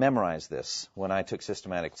 I had to memorize this when I took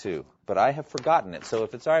Systematic 2, but I have forgotten it. So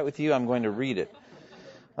if it's all right with you, I'm going to read it.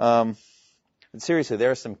 Seriously,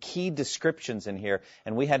 there are some key descriptions in here,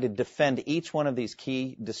 and we had to defend each one of these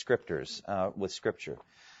key descriptors with Scripture.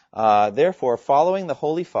 Therefore, following the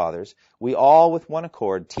Holy Fathers, we all with one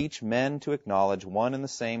accord teach men to acknowledge one and the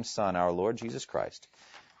same Son, our Lord Jesus Christ,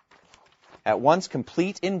 at once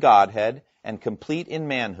complete in Godhead and complete in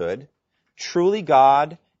manhood, truly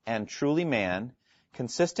God and truly man,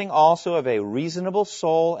 consisting also of a reasonable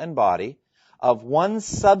soul and body, of one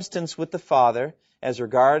substance with the Father, as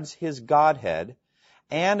regards his Godhead,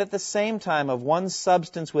 and at the same time of one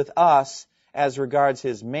substance with us as regards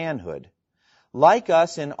his manhood, like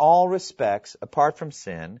us in all respects, apart from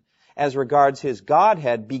sin, as regards his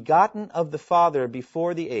Godhead, begotten of the Father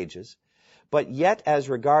before the ages, but yet as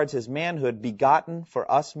regards his manhood, begotten for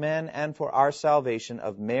us men and for our salvation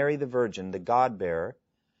of Mary the Virgin, the God-bearer,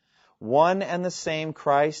 one and the same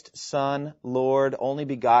Christ, Son, Lord, only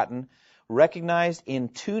begotten, recognized in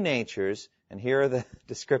two natures, and here are the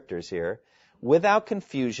descriptors here, without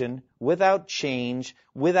confusion, without change,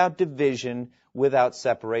 without division, without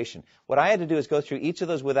separation. What I had to do is go through each of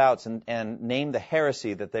those withouts and name the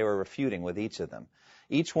heresy that they were refuting with each of them.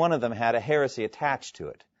 Each one of them had a heresy attached to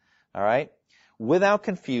it. All right? Without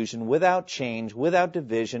confusion, without change, without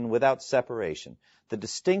division, without separation. The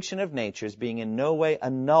distinction of natures being in no way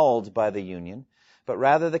annulled by the union, but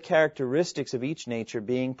rather the characteristics of each nature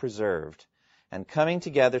being preserved, and coming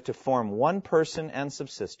together to form one person and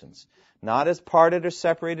subsistence, not as parted or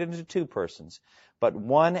separated into two persons, but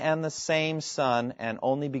one and the same Son and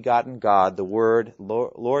only begotten God, the Word,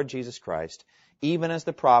 Lord Jesus Christ, even as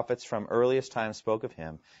the prophets from earliest times spoke of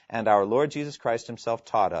him, and our Lord Jesus Christ himself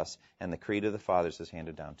taught us, and the creed of the fathers is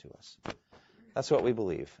handed down to us. That's what we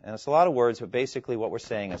believe. And it's a lot of words, but basically what we're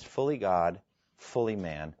saying is fully God, fully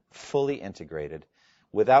man, fully integrated,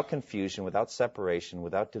 without confusion, without separation,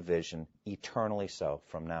 without division, eternally so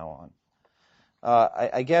from now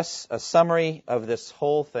on. I guess a summary of this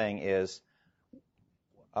whole thing is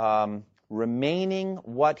remaining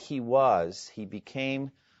what he was, he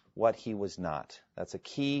became what he was not. That's a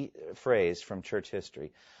key phrase from church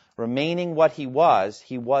history. Remaining what he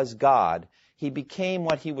was God. He became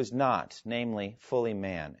what he was not, namely fully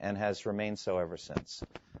man, and has remained so ever since.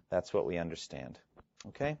 That's what we understand.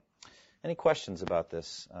 Okay? Any questions about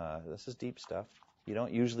this? This is deep stuff. You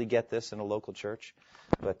don't usually get this in a local church,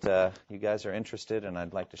 but you guys are interested, and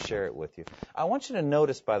I'd like to share it with you. I want you to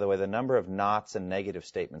notice, by the way, the number of nots and negative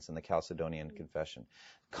statements in the Chalcedonian Confession,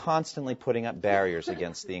 constantly putting up barriers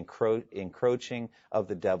against the encroaching of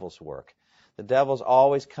the devil's work. The devil's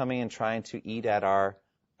always coming and trying to eat at our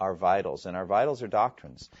our vitals, and our vitals are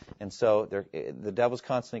doctrines. And so the devil's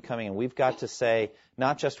constantly coming, and we've got to say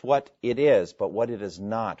not just what it is, but what it is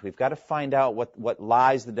not. We've got to find out what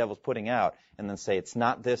lies the devil's putting out, and then say it's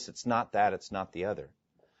not this, it's not that, it's not the other.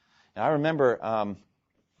 Now, I remember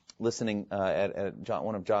listening at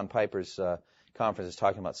one of John Piper's conferences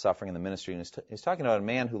talking about suffering in the ministry, and he's talking about a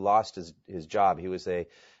man who lost his job. He was a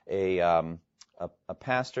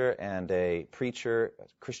pastor and a preacher, a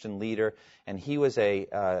Christian leader, and he was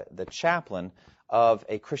the chaplain of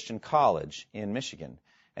a Christian college in Michigan.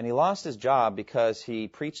 And he lost his job because he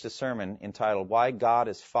preached a sermon entitled "Why God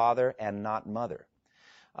is Father and Not Mother."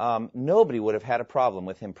 Nobody would have had a problem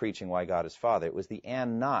with him preaching why God is Father. It was the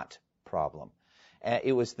 "and not" problem.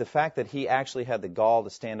 It was the fact that he actually had the gall to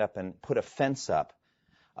stand up and put a fence up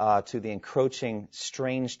to the encroaching,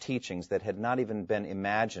 strange teachings that had not even been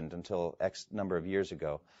imagined until X number of years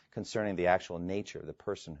ago concerning the actual nature, the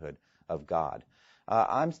personhood of God.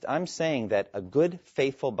 I'm saying that a good,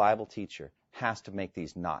 faithful Bible teacher has to make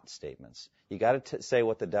these not statements. You got to say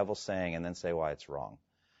what the devil's saying and then say why it's wrong.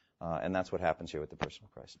 And that's what happens here with the person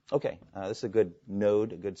of Christ. Okay, this is a good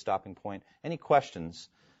node, a good stopping point. Any questions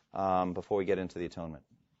before we get into the atonement?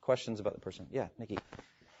 Questions about the person? Yeah, Nikki.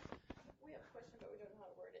 We have a question, but we don't know how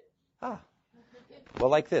to word it. Well,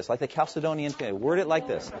 like this, like the Chalcedonian thing. Word it like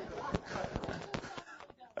this. In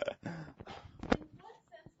what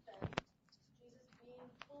sense, then, Jesus being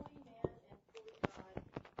fully man and fully God?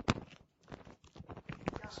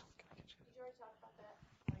 Did you already talk about that?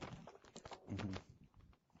 Mm-hmm.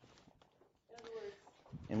 In other words,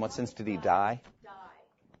 In what sense did he die? die.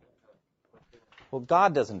 Well,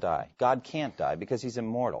 God doesn't die. God can't die because he's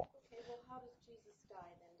immortal. Okay, well, how does Jesus die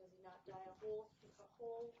then? Does he not die a whole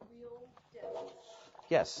real death?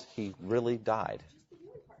 Yes, he really died. Just the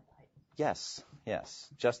human part died. Yes.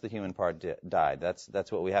 Just the human part died.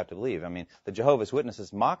 That's what we have to believe. I mean, the Jehovah's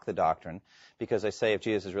Witnesses mock the doctrine because they say if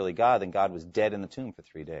Jesus is really God, then God was dead in the tomb for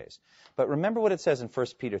 3 days. But remember what it says in 1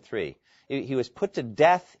 Peter 3. He was put to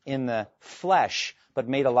death in the flesh, but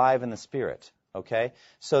made alive in the spirit. Okay?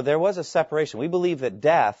 So there was a separation. We believe that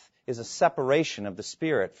death is a separation of the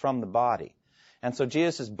spirit from the body. And so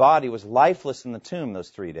Jesus' body was lifeless in the tomb those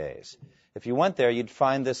 3 days. If you went there, you'd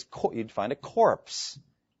find a corpse.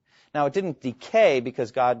 Now, it didn't decay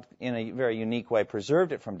because God, in a very unique way,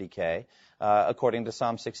 preserved it from decay. According to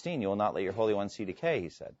Psalm 16, you will not let your Holy One see decay, he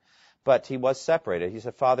said. But he was separated. He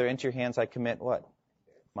said, Father, into your hands I commit what?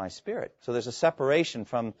 My spirit. So there's a separation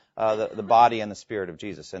from the body and the spirit of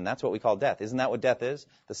Jesus. And that's what we call death. Isn't that what death is?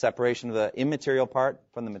 The separation of the immaterial part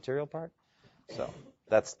from the material part? So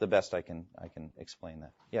that's the best I can explain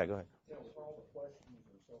that. Yeah, go ahead. All the questions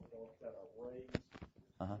and so forth that are raised,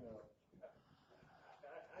 Uh-huh.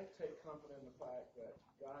 I take comfort in the fact that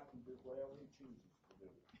God can do whatever he chooses to do.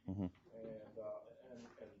 Mm-hmm.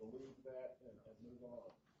 And believe that and move on.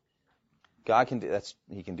 God can do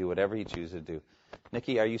he can do whatever he chooses to do.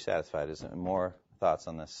 Nikki, are you satisfied? Is there more thoughts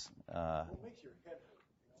on this? It makes your head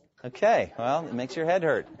hurt. Okay, well, it makes your head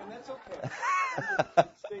hurt. And that's okay.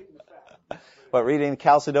 Stating the fact. But reading the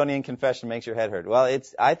Chalcedonian Confession makes your head hurt. Well,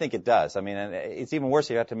 I think it does. I mean, it's even worse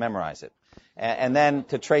if you have to memorize it. And then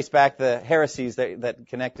to trace back the heresies that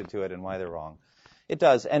connected to it and why they're wrong. It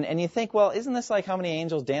does. And you think, well, isn't this like how many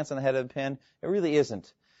angels dance on the head of a pin? It really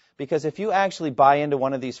isn't. Because if you actually buy into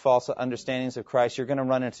one of these false understandings of Christ, you're going to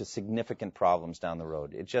run into significant problems down the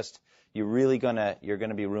road. You're going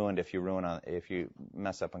to be ruined if you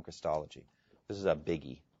mess up on Christology. This is a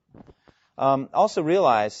biggie. Also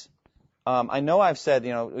realize, I know I've said,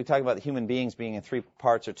 we talk about the human beings being in 3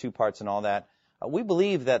 parts or 2 parts and all that. We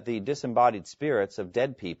believe that the disembodied spirits of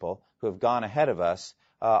dead people who have gone ahead of us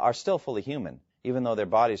are still fully human, even though their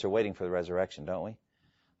bodies are waiting for the resurrection, don't we?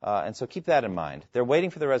 And so keep that in mind. They're waiting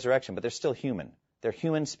for the resurrection, but they're still human. They're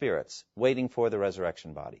human spirits waiting for the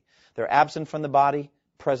resurrection body. They're absent from the body,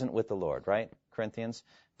 present with the Lord, right, Corinthians?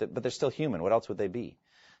 But they're still human. What else would they be?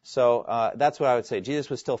 So that's what I would say. Jesus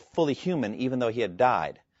was still fully human, even though he had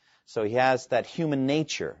died. So he has that human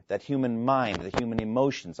nature, that human mind, the human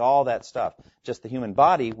emotions, all that stuff. Just the human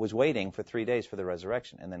body was waiting for 3 days for the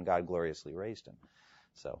resurrection, and then God gloriously raised him.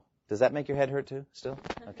 So does that make your head hurt too, still?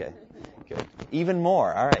 Okay, good. Even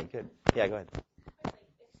more. All right, good. Yeah, go ahead.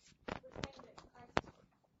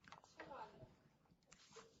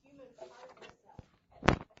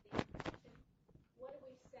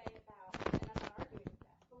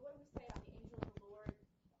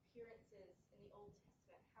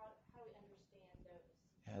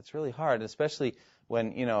 It's really hard, especially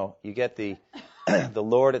when, you get the the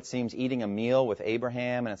Lord, it seems, eating a meal with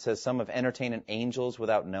Abraham, and it says some have entertained angels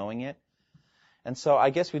without knowing it. And so I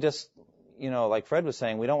guess we just, like Fred was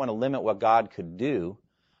saying, we don't want to limit what God could do.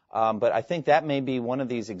 But I think that may be one of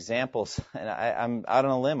these examples, and I'm out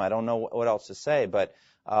on a limb. I don't know what else to say, but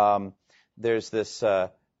there's this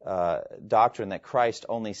doctrine that Christ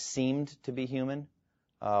only seemed to be human.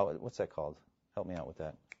 What's that called? Help me out with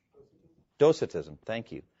that. Docetism.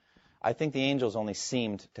 Thank you. I think the angels only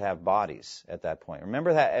seemed to have bodies at that point.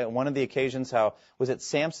 Remember that at one of the occasions, how was it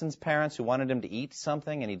Samson's parents who wanted him to eat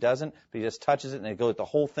something and he doesn't, but he just touches it and the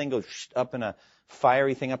whole thing goes up in a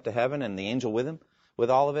fiery thing up to heaven, and the angel with him, with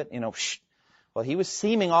all of it, Well, he was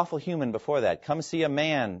seeming awful human before that. Come see a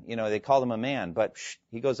man, they called him a man, but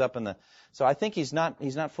he goes up in the. So I think he's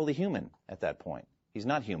not fully human at that point. He's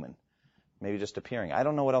not human. Maybe just appearing. I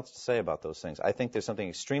don't know what else to say about those things. I think there's something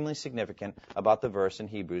extremely significant about the verse in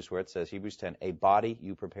Hebrews where it says, Hebrews 10, a body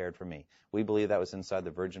you prepared for me. We believe that was inside the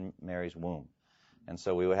Virgin Mary's womb. And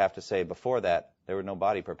so we would have to say before that, there was no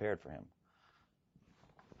body prepared for him.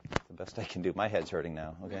 That's the best I can do. My head's hurting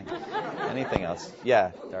now. Okay. Anything else? Yeah,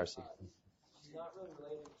 Darcy. It's not really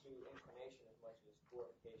related to incarnation as much as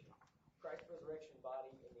glorification. Christ's resurrection body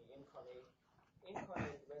in the incarnate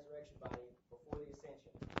resurrection body before the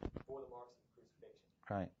ascension bore the marks of the crucifixion.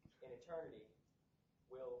 Right. In eternity,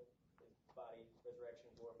 will his body,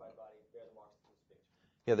 resurrection, glorified body, bear the marks of the crucifixion?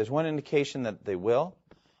 Yeah, there's one indication that they will,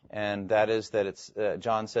 and that is that it's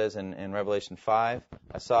John says in Revelation 5,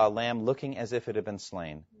 I saw a lamb looking as if it had been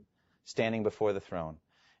slain, standing before the throne.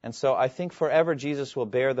 And so I think forever Jesus will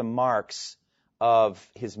bear the marks of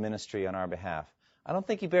his ministry on our behalf. I don't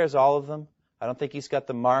think he bears all of them. I don't think he's got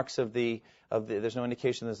the marks of the there's no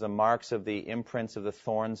indication there's the marks of the imprints of the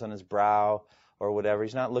thorns on his brow or whatever.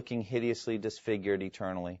 He's not looking hideously disfigured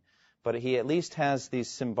eternally. But he at least has these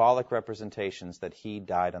symbolic representations that he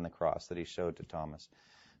died on the cross that he showed to Thomas.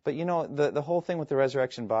 But the whole thing with the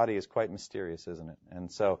resurrection body is quite mysterious, isn't it?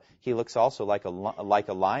 And so he looks also like a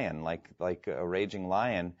lion, like a raging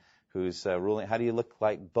lion who's ruling. How do you look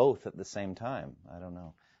like both at the same time? I don't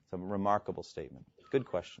know. It's a remarkable statement. Good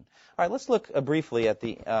question. All right, let's look briefly at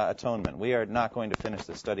the atonement. We are not going to finish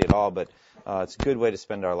this study at all, but it's a good way to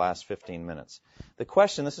spend our last 15 minutes. The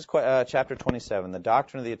question, this is chapter 27, the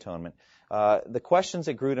doctrine of the atonement. The questions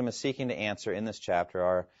that Grudem is seeking to answer in this chapter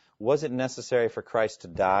are, was it necessary for Christ to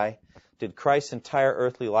die? Did Christ's entire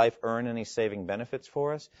earthly life earn any saving benefits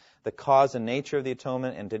for us? The cause and nature of the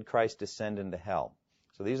atonement, and did Christ descend into hell?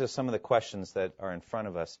 So these are some of the questions that are in front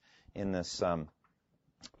of us in this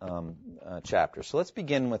chapter. So let's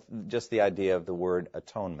begin with just the idea of the word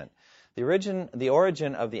atonement. The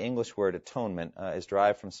origin of the English word atonement is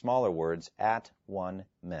derived from smaller words, at one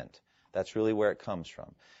meant. That's really where it comes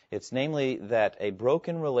from. It's namely that a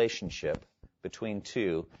broken relationship between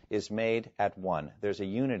two is made at one. There's a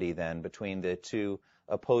unity then between the two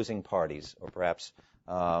opposing parties, or perhaps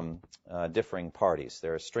differing parties.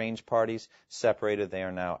 They're estranged parties, separated, they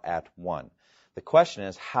are now at one. The question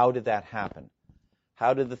is, how did that happen?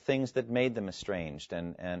 How did the things that made them estranged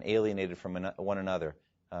and alienated from one another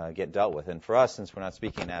get dealt with? And for us, since we're not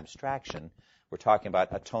speaking in abstraction, we're talking about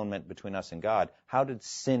atonement between us and God. How did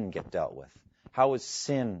sin get dealt with? How was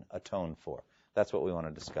sin atoned for? That's what we want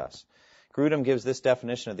to discuss. Grudem gives this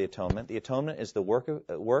definition of the atonement. The atonement is the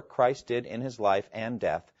work Christ did in his life and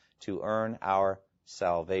death to earn our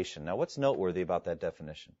salvation. Now, what's noteworthy about that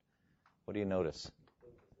definition? What do you notice?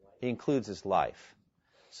 He includes his life.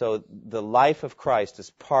 So the life of Christ is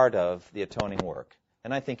part of the atoning work.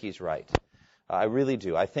 And I think he's right. I really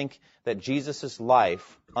do. I think that Jesus'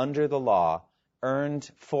 life under the law earned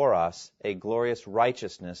for us a glorious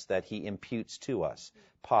righteousness that he imputes to us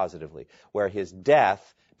positively, where his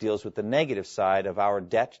death deals with the negative side of our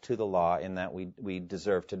debt to the law in that we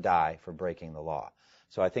deserve to die for breaking the law.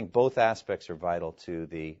 So I think both aspects are vital to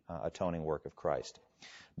the atoning work of Christ.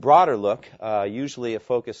 Broader look, usually a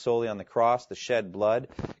focus solely on the cross, the shed blood.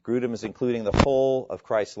 Grudem is including the whole of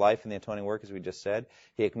Christ's life in the atoning work, as we just said.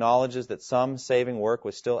 He acknowledges that some saving work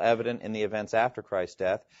was still evident in the events after Christ's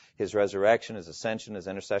death, his resurrection, his ascension, his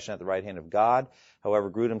intercession at the right hand of God. However,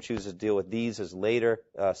 Grudem chooses to deal with these as later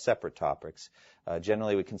separate topics.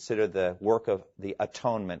 Generally, we consider the work of the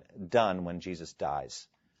atonement done when Jesus dies.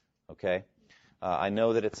 Okay? I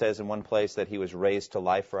know that it says in one place that he was raised to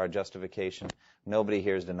life for our justification. Nobody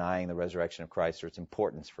here is denying the resurrection of Christ or its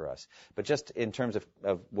importance for us. But just in terms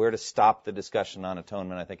of where to stop the discussion on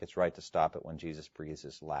atonement, I think it's right to stop it when Jesus breathes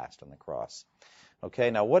his last on the cross. Okay,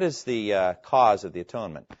 now what is the cause of the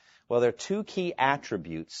atonement? Well, there are two key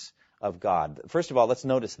attributes of God. First of all, let's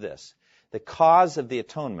notice this. The cause of the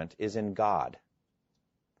atonement is in God.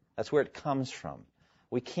 That's where it comes from.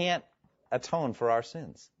 We can't atone for our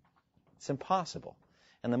sins. It's impossible.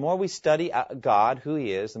 And the more we study God, who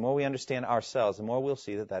he is, the more we understand ourselves, the more we'll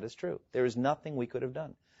see that that is true. There is nothing we could have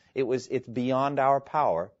done. It's beyond our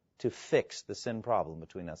power to fix the sin problem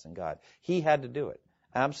between us and God. He had to do it.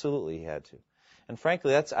 Absolutely he had to. And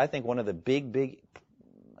frankly, that's, I think, one of the big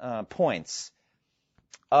points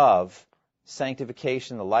of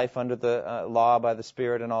sanctification, the life under the law by the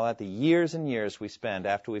Spirit and all that, the years and years we spend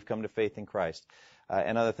after we've come to faith in Christ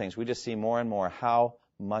and other things. We just see more and more how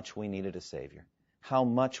much we needed a Savior, how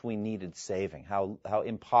much we needed saving, how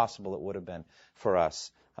impossible it would have been for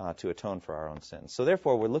us to atone for our own sins. So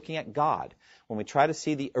therefore, we're looking at God. When we try to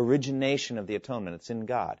see the origination of the atonement, it's in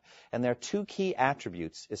God. And there are two key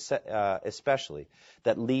attributes, especially,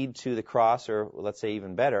 that lead to the cross, or let's say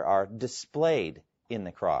even better, are displayed in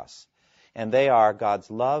the cross. And they are God's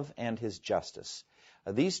love and His justice.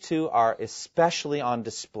 These two are especially on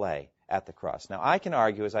display at the cross. Now, I can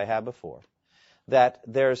argue, as I have before, that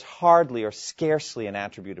there's hardly or scarcely an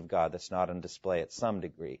attribute of God that's not on display at some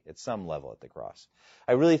degree, at some level at the cross.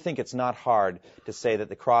 I really think it's not hard to say that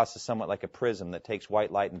the cross is somewhat like a prism that takes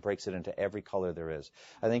white light and breaks it into every color there is.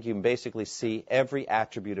 I think you can basically see every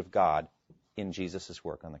attribute of God in Jesus'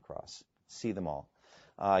 work on the cross. See them all.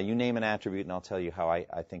 You name an attribute and I'll tell you how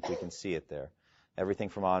I think we can see it there. Everything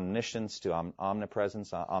from omniscience to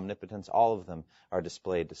omnipresence, omnipotence, all of them are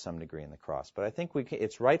displayed to some degree in the cross. But I think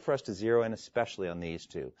it's right for us to zero in especially on these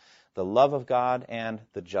two, the love of God and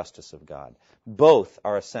the justice of God. Both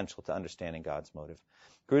are essential to understanding God's motive.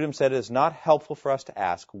 Grudem said it is not helpful for us to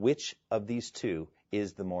ask which of these two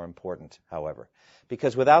is the more important, however,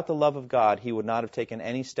 because without the love of God, He would not have taken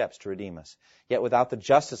any steps to redeem us. Yet without the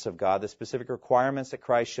justice of God, the specific requirements that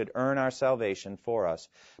Christ should earn our salvation for us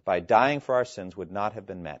by dying for our sins would not have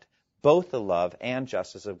been met. Both the love and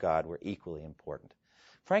justice of God were equally important.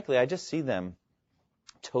 Frankly, I just see them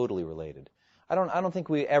totally related. I don't think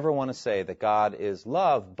we ever want to say that God is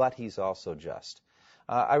love, but He's also just.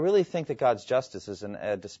 I really think that God's justice is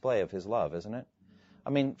a display of His love, isn't it? I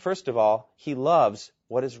mean, first of all, He loves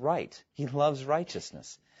what is right. He loves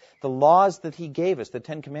righteousness. The laws that He gave us, the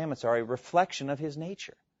Ten Commandments, are a reflection of His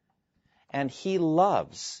nature. And He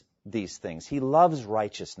loves these things. He loves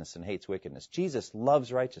righteousness and hates wickedness. Jesus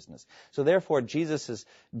loves righteousness. So therefore, Jesus'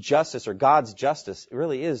 justice, or God's justice,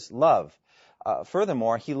 really is love.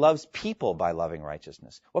 Furthermore, He loves people by loving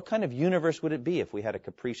righteousness. What kind of universe would it be if we had a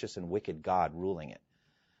capricious and wicked God ruling it?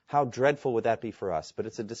 How dreadful would that be for us? But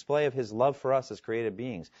it's a display of His love for us as created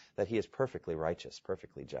beings, that He is perfectly righteous,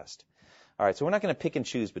 perfectly just. All right, so we're not going to pick and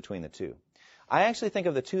choose between the two. I actually think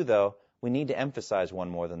of the two, though, we need to emphasize one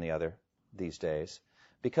more than the other these days,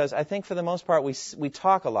 because I think for the most part we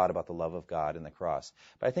talk a lot about the love of God in the cross,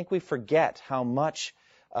 but I think we forget how much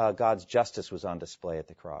God's justice was on display at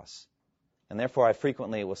the cross. And therefore I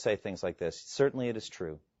frequently will say things like this: certainly it is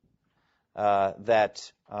true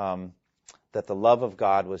that the love of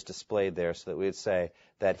God was displayed there, so that we would say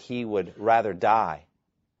that He would rather die.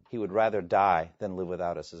 He would rather die than live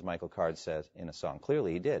without us, as Michael Card says in a song.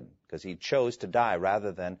 Clearly He did, because He chose to die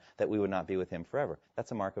rather than that we would not be with Him forever.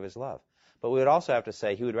 That's a mark of His love. But we would also have to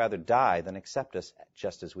say He would rather die than accept us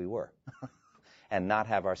just as we were and not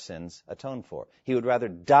have our sins atoned for. He would rather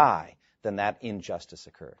die than that injustice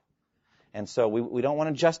occurred. And so we don't want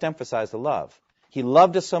to just emphasize the love. He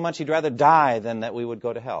loved us so much He'd rather die than that we would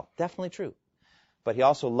go to hell. Definitely true. But He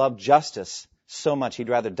also loved justice so much He'd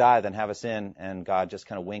rather die than have us in and God just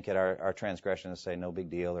kind of wink at our transgression and say, no big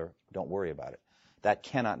deal, or don't worry about it. That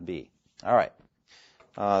cannot be. All right.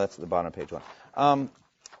 That's at the bottom of page 1.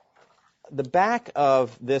 The back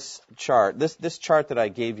of this chart, this chart that I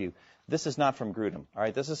gave you, this is not from Grudem. All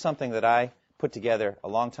right. This is something that I put together a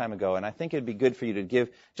long time ago, and I think it'd be good for you to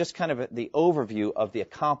give just kind of the overview of the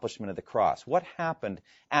accomplishment of the cross. What happened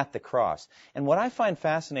at the cross? And what I find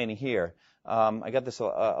fascinating here, I got this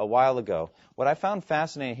a while ago, what I found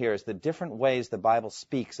fascinating here is the different ways the Bible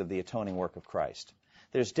speaks of the atoning work of Christ.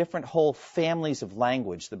 There's different whole families of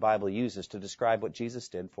language the Bible uses to describe what Jesus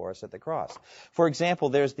did for us at the cross. For example,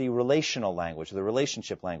 there's the relational language, the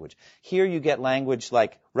relationship language. Here you get language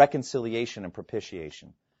like reconciliation and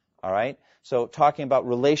propitiation. All right? So talking about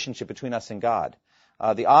relationship between us and God.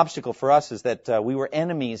 The obstacle for us is that we were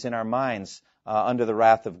enemies in our minds under the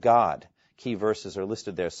wrath of God. Key verses are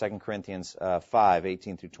listed there: 2 Corinthians 5,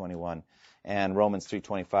 18 through 21, and Romans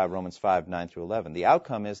 3:25, Romans 5, 9 through 11. The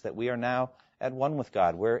outcome is that we are now at one with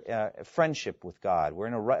God. We're in friendship with God. We're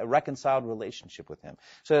in a reconciled relationship with Him.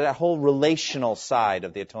 So that whole relational side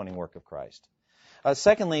of the atoning work of Christ.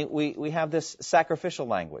 Secondly, we have this sacrificial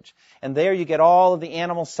language. And there you get all of the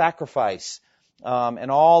animal sacrifice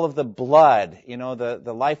and all of the blood,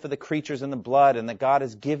 the life of the creatures in the blood, and that God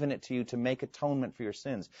has given it to you to make atonement for your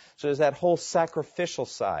sins. So there's that whole sacrificial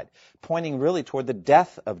side, pointing really toward the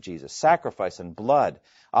death of Jesus, sacrifice and blood,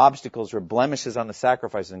 obstacles or blemishes on the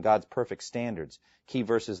sacrifice and God's perfect standards. Key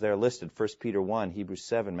verses there listed, 1 Peter 1, Hebrews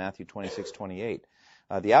 7, Matthew 26:28.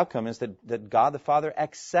 The outcome is that God the Father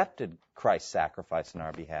accepted Christ's sacrifice in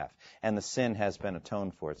our behalf, and the sin has been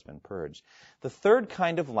atoned for, it's been purged. The third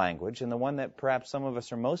kind of language, and the one that perhaps some of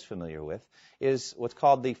us are most familiar with, is what's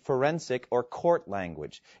called the forensic or court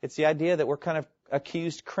language. It's the idea that we're kind of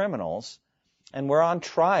accused criminals, and we're on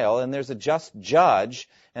trial, and there's a just judge,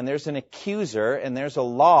 and there's an accuser, and there's a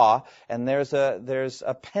law, and there's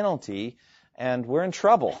a penalty, and we're in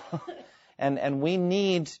trouble. and we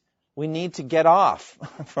need to get off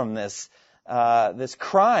from this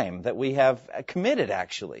crime that we have committed,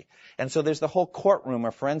 actually. And so there's the whole courtroom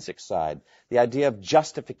or forensic side, the idea of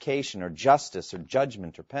justification or justice or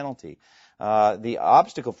judgment or penalty. The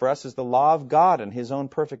obstacle for us is the law of God and His own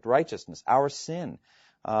perfect righteousness, our sin,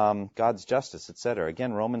 God's justice, etc.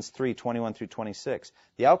 Again, Romans 3:21 through 26.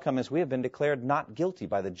 The outcome is we have been declared not guilty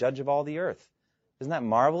by the judge of all the earth. Isn't that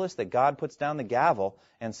marvelous that God puts down the gavel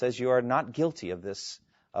and says you are not guilty of this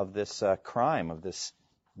crime, of this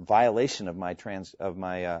violation of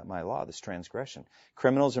my law, this transgression.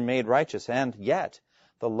 Criminals are made righteous, and yet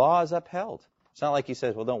the law is upheld. It's not like He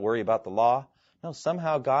says, well, don't worry about the law. No,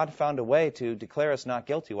 somehow God found a way to declare us not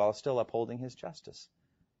guilty while still upholding His justice.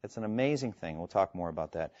 It's an amazing thing. We'll talk more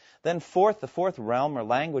about that. Then the fourth realm or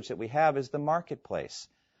language that we have is the marketplace.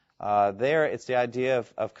 There, it's the idea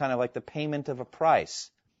of kind of like the payment of a price.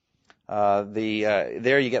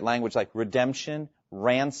 There you get language like redemption,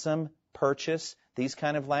 ransom, purchase, this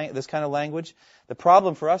kind of language. The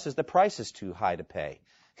problem for us is the price is too high to pay.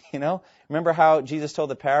 Remember how Jesus told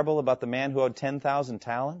the parable about the man who owed 10,000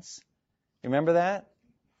 talents? You remember that?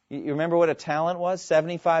 You remember what a talent was?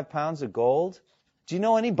 75 pounds of gold. Do you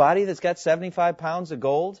know anybody that's got 75 pounds of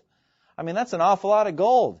gold? I mean, that's an awful lot of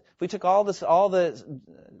gold. If we took all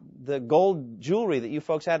the gold jewelry that you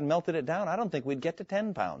folks had and melted it down, I don't think we'd get to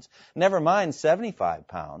 10 pounds. Never mind 75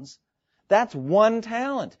 pounds. That's one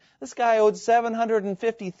talent. This guy owed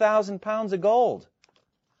 750,000 pounds of gold.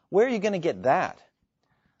 Where are you going to get that?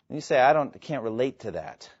 And you say, I can't relate to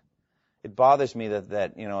that. It bothers me that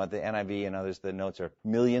at the NIV and others, the notes are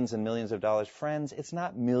millions and millions of dollars. Friends, it's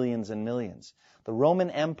not millions and millions. The Roman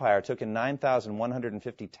Empire took in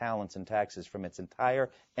 9,150 talents in taxes from its entire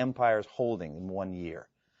empire's holding in 1 year.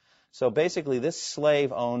 So basically, this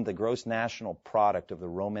slave owned the gross national product of the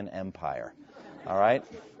Roman Empire. All right?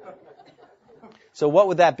 So what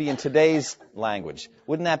would that be in today's language?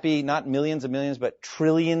 Wouldn't that be not millions and millions, but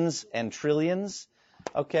trillions and trillions?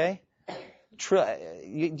 Okay?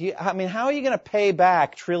 I mean, how are you going to pay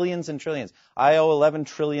back trillions and trillions? I owe $11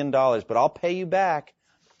 trillion, but I'll pay you back.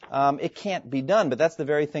 It can't be done, but that's the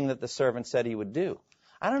very thing that the servant said he would do.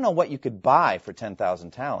 I don't know what you could buy for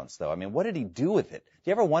 10,000 talents, though. I mean, what did he do with it? Do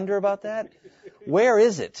you ever wonder about that? Where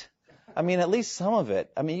is it? I mean, at least some of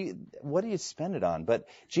it. I mean, what do you spend it on? But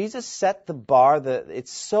Jesus set the bar,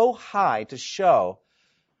 it's so high to show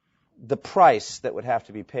the price that would have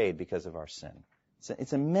to be paid because of our sin.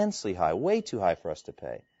 It's immensely high, way too high for us to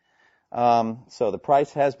pay. So the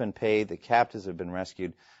price has been paid. The captives have been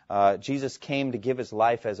rescued. Jesus came to give His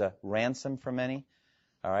life as a ransom for many.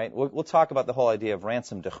 All right, we'll talk about the whole idea of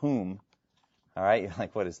ransom to whom. All right,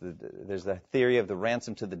 like there's the theory of the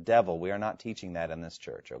ransom to the devil. We are not teaching that in this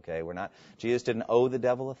church, okay? Jesus didn't owe the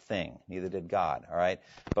devil a thing, neither did God, all right?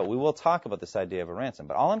 But we will talk about this idea of a ransom.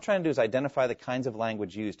 But all I'm trying to do is identify the kinds of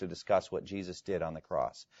language used to discuss what Jesus did on the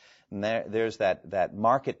cross. And there's that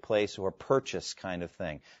marketplace or purchase kind of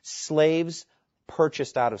thing. Slaves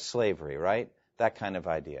purchased out of slavery, right? That kind of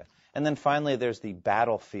idea. And then finally, there's the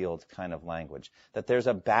battlefield kind of language, that there's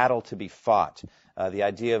a battle to be fought, the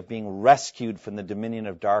idea of being rescued from the dominion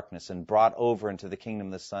of darkness and brought over into the kingdom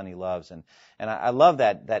of the Son He loves. And I love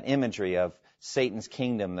that imagery of Satan's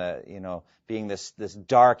kingdom, being this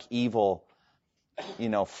dark, evil,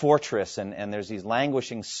 fortress, and there's these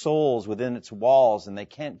languishing souls within its walls, and they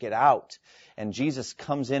can't get out. And Jesus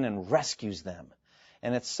comes in and rescues them.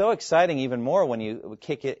 And it's so exciting even more when you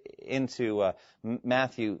kick it into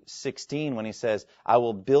Matthew 16 when He says, I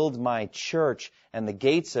will build my church and the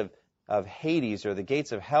gates of Hades or the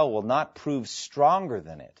gates of hell will not prove stronger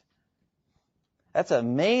than it. That's an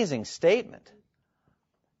amazing statement.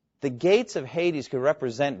 The gates of Hades could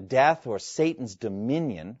represent death or Satan's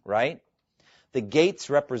dominion, right? The gates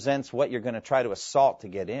represents what you're going to try to assault to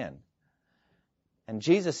get in. And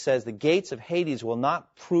Jesus says the gates of Hades will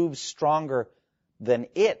not prove stronger than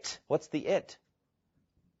it. What's the it?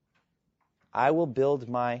 I will build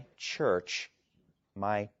my church,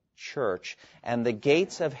 and the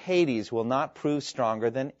gates of Hades will not prove stronger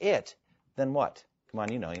than it. Than what? Come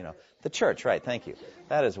on, you know. The church, right, thank you.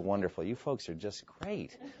 That is wonderful. You folks are just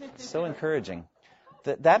great. So encouraging.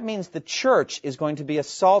 That means the church is going to be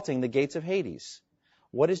assaulting the gates of Hades.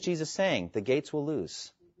 What is Jesus saying? The gates will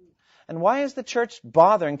lose. And why is the church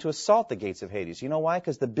bothering to assault the gates of Hades? You know why?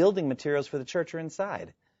 Because the building materials for the church are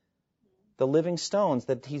inside. The living stones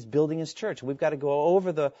that he's building his church. We've got to go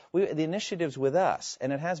over the initiative's with us,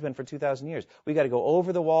 and it has been for 2,000 years. We've got to go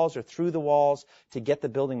over the walls or through the walls to get the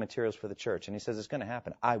building materials for the church. And he says it's going to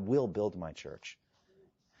happen. I will build my church.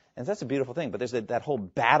 And that's a beautiful thing, but there's that whole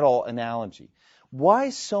battle analogy. Why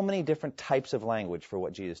so many different types of language for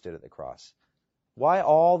what Jesus did at the cross? Why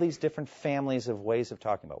all these different families of ways of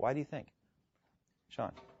talking about it? Why do you think?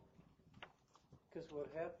 Sean? Because what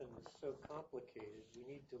happened is so complicated,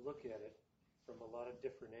 we need to look at it from a lot of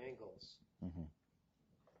different angles. Mm-hmm.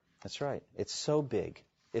 That's right. It's so big.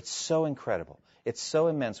 It's so incredible. It's so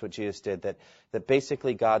immense what Jesus did that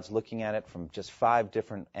basically God's looking at it from just 5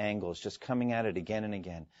 different angles, just coming at it again and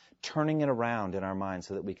again, turning it around in our minds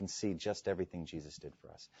so that we can see just everything Jesus did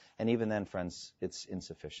for us. And even then, friends, it's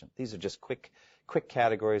insufficient. These are just quick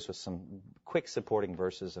categories with some quick supporting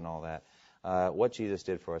verses and all that. What Jesus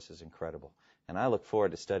did for us is incredible. And I look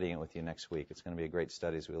forward to studying it with you next week. It's going to be a great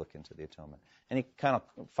study as we look into the atonement. Any kind of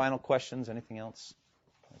final questions? Anything else?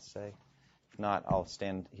 Let's say. If not, I'll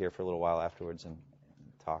stand here for a little while afterwards and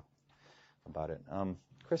talk about it.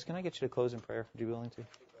 Chris, can I get you to close in prayer? Would you be willing to?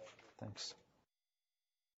 Thanks.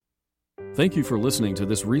 Thank you for listening to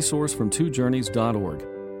this resource from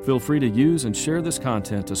twojourneys.org. Feel free to use and share this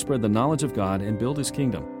content to spread the knowledge of God and build His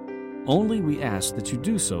kingdom. Only we ask that you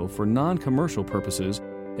do so for non-commercial purposes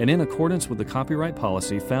and in accordance with the copyright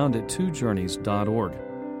policy found at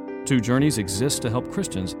twojourneys.org. Two Journeys exists to help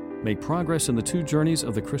Christians make progress in the 2 journeys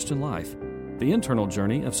of the Christian life, the internal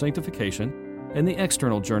journey of sanctification and the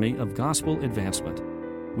external journey of gospel advancement.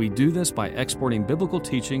 We do this by exporting biblical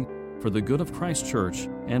teaching for the good of Christ's church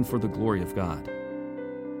and for the glory of God.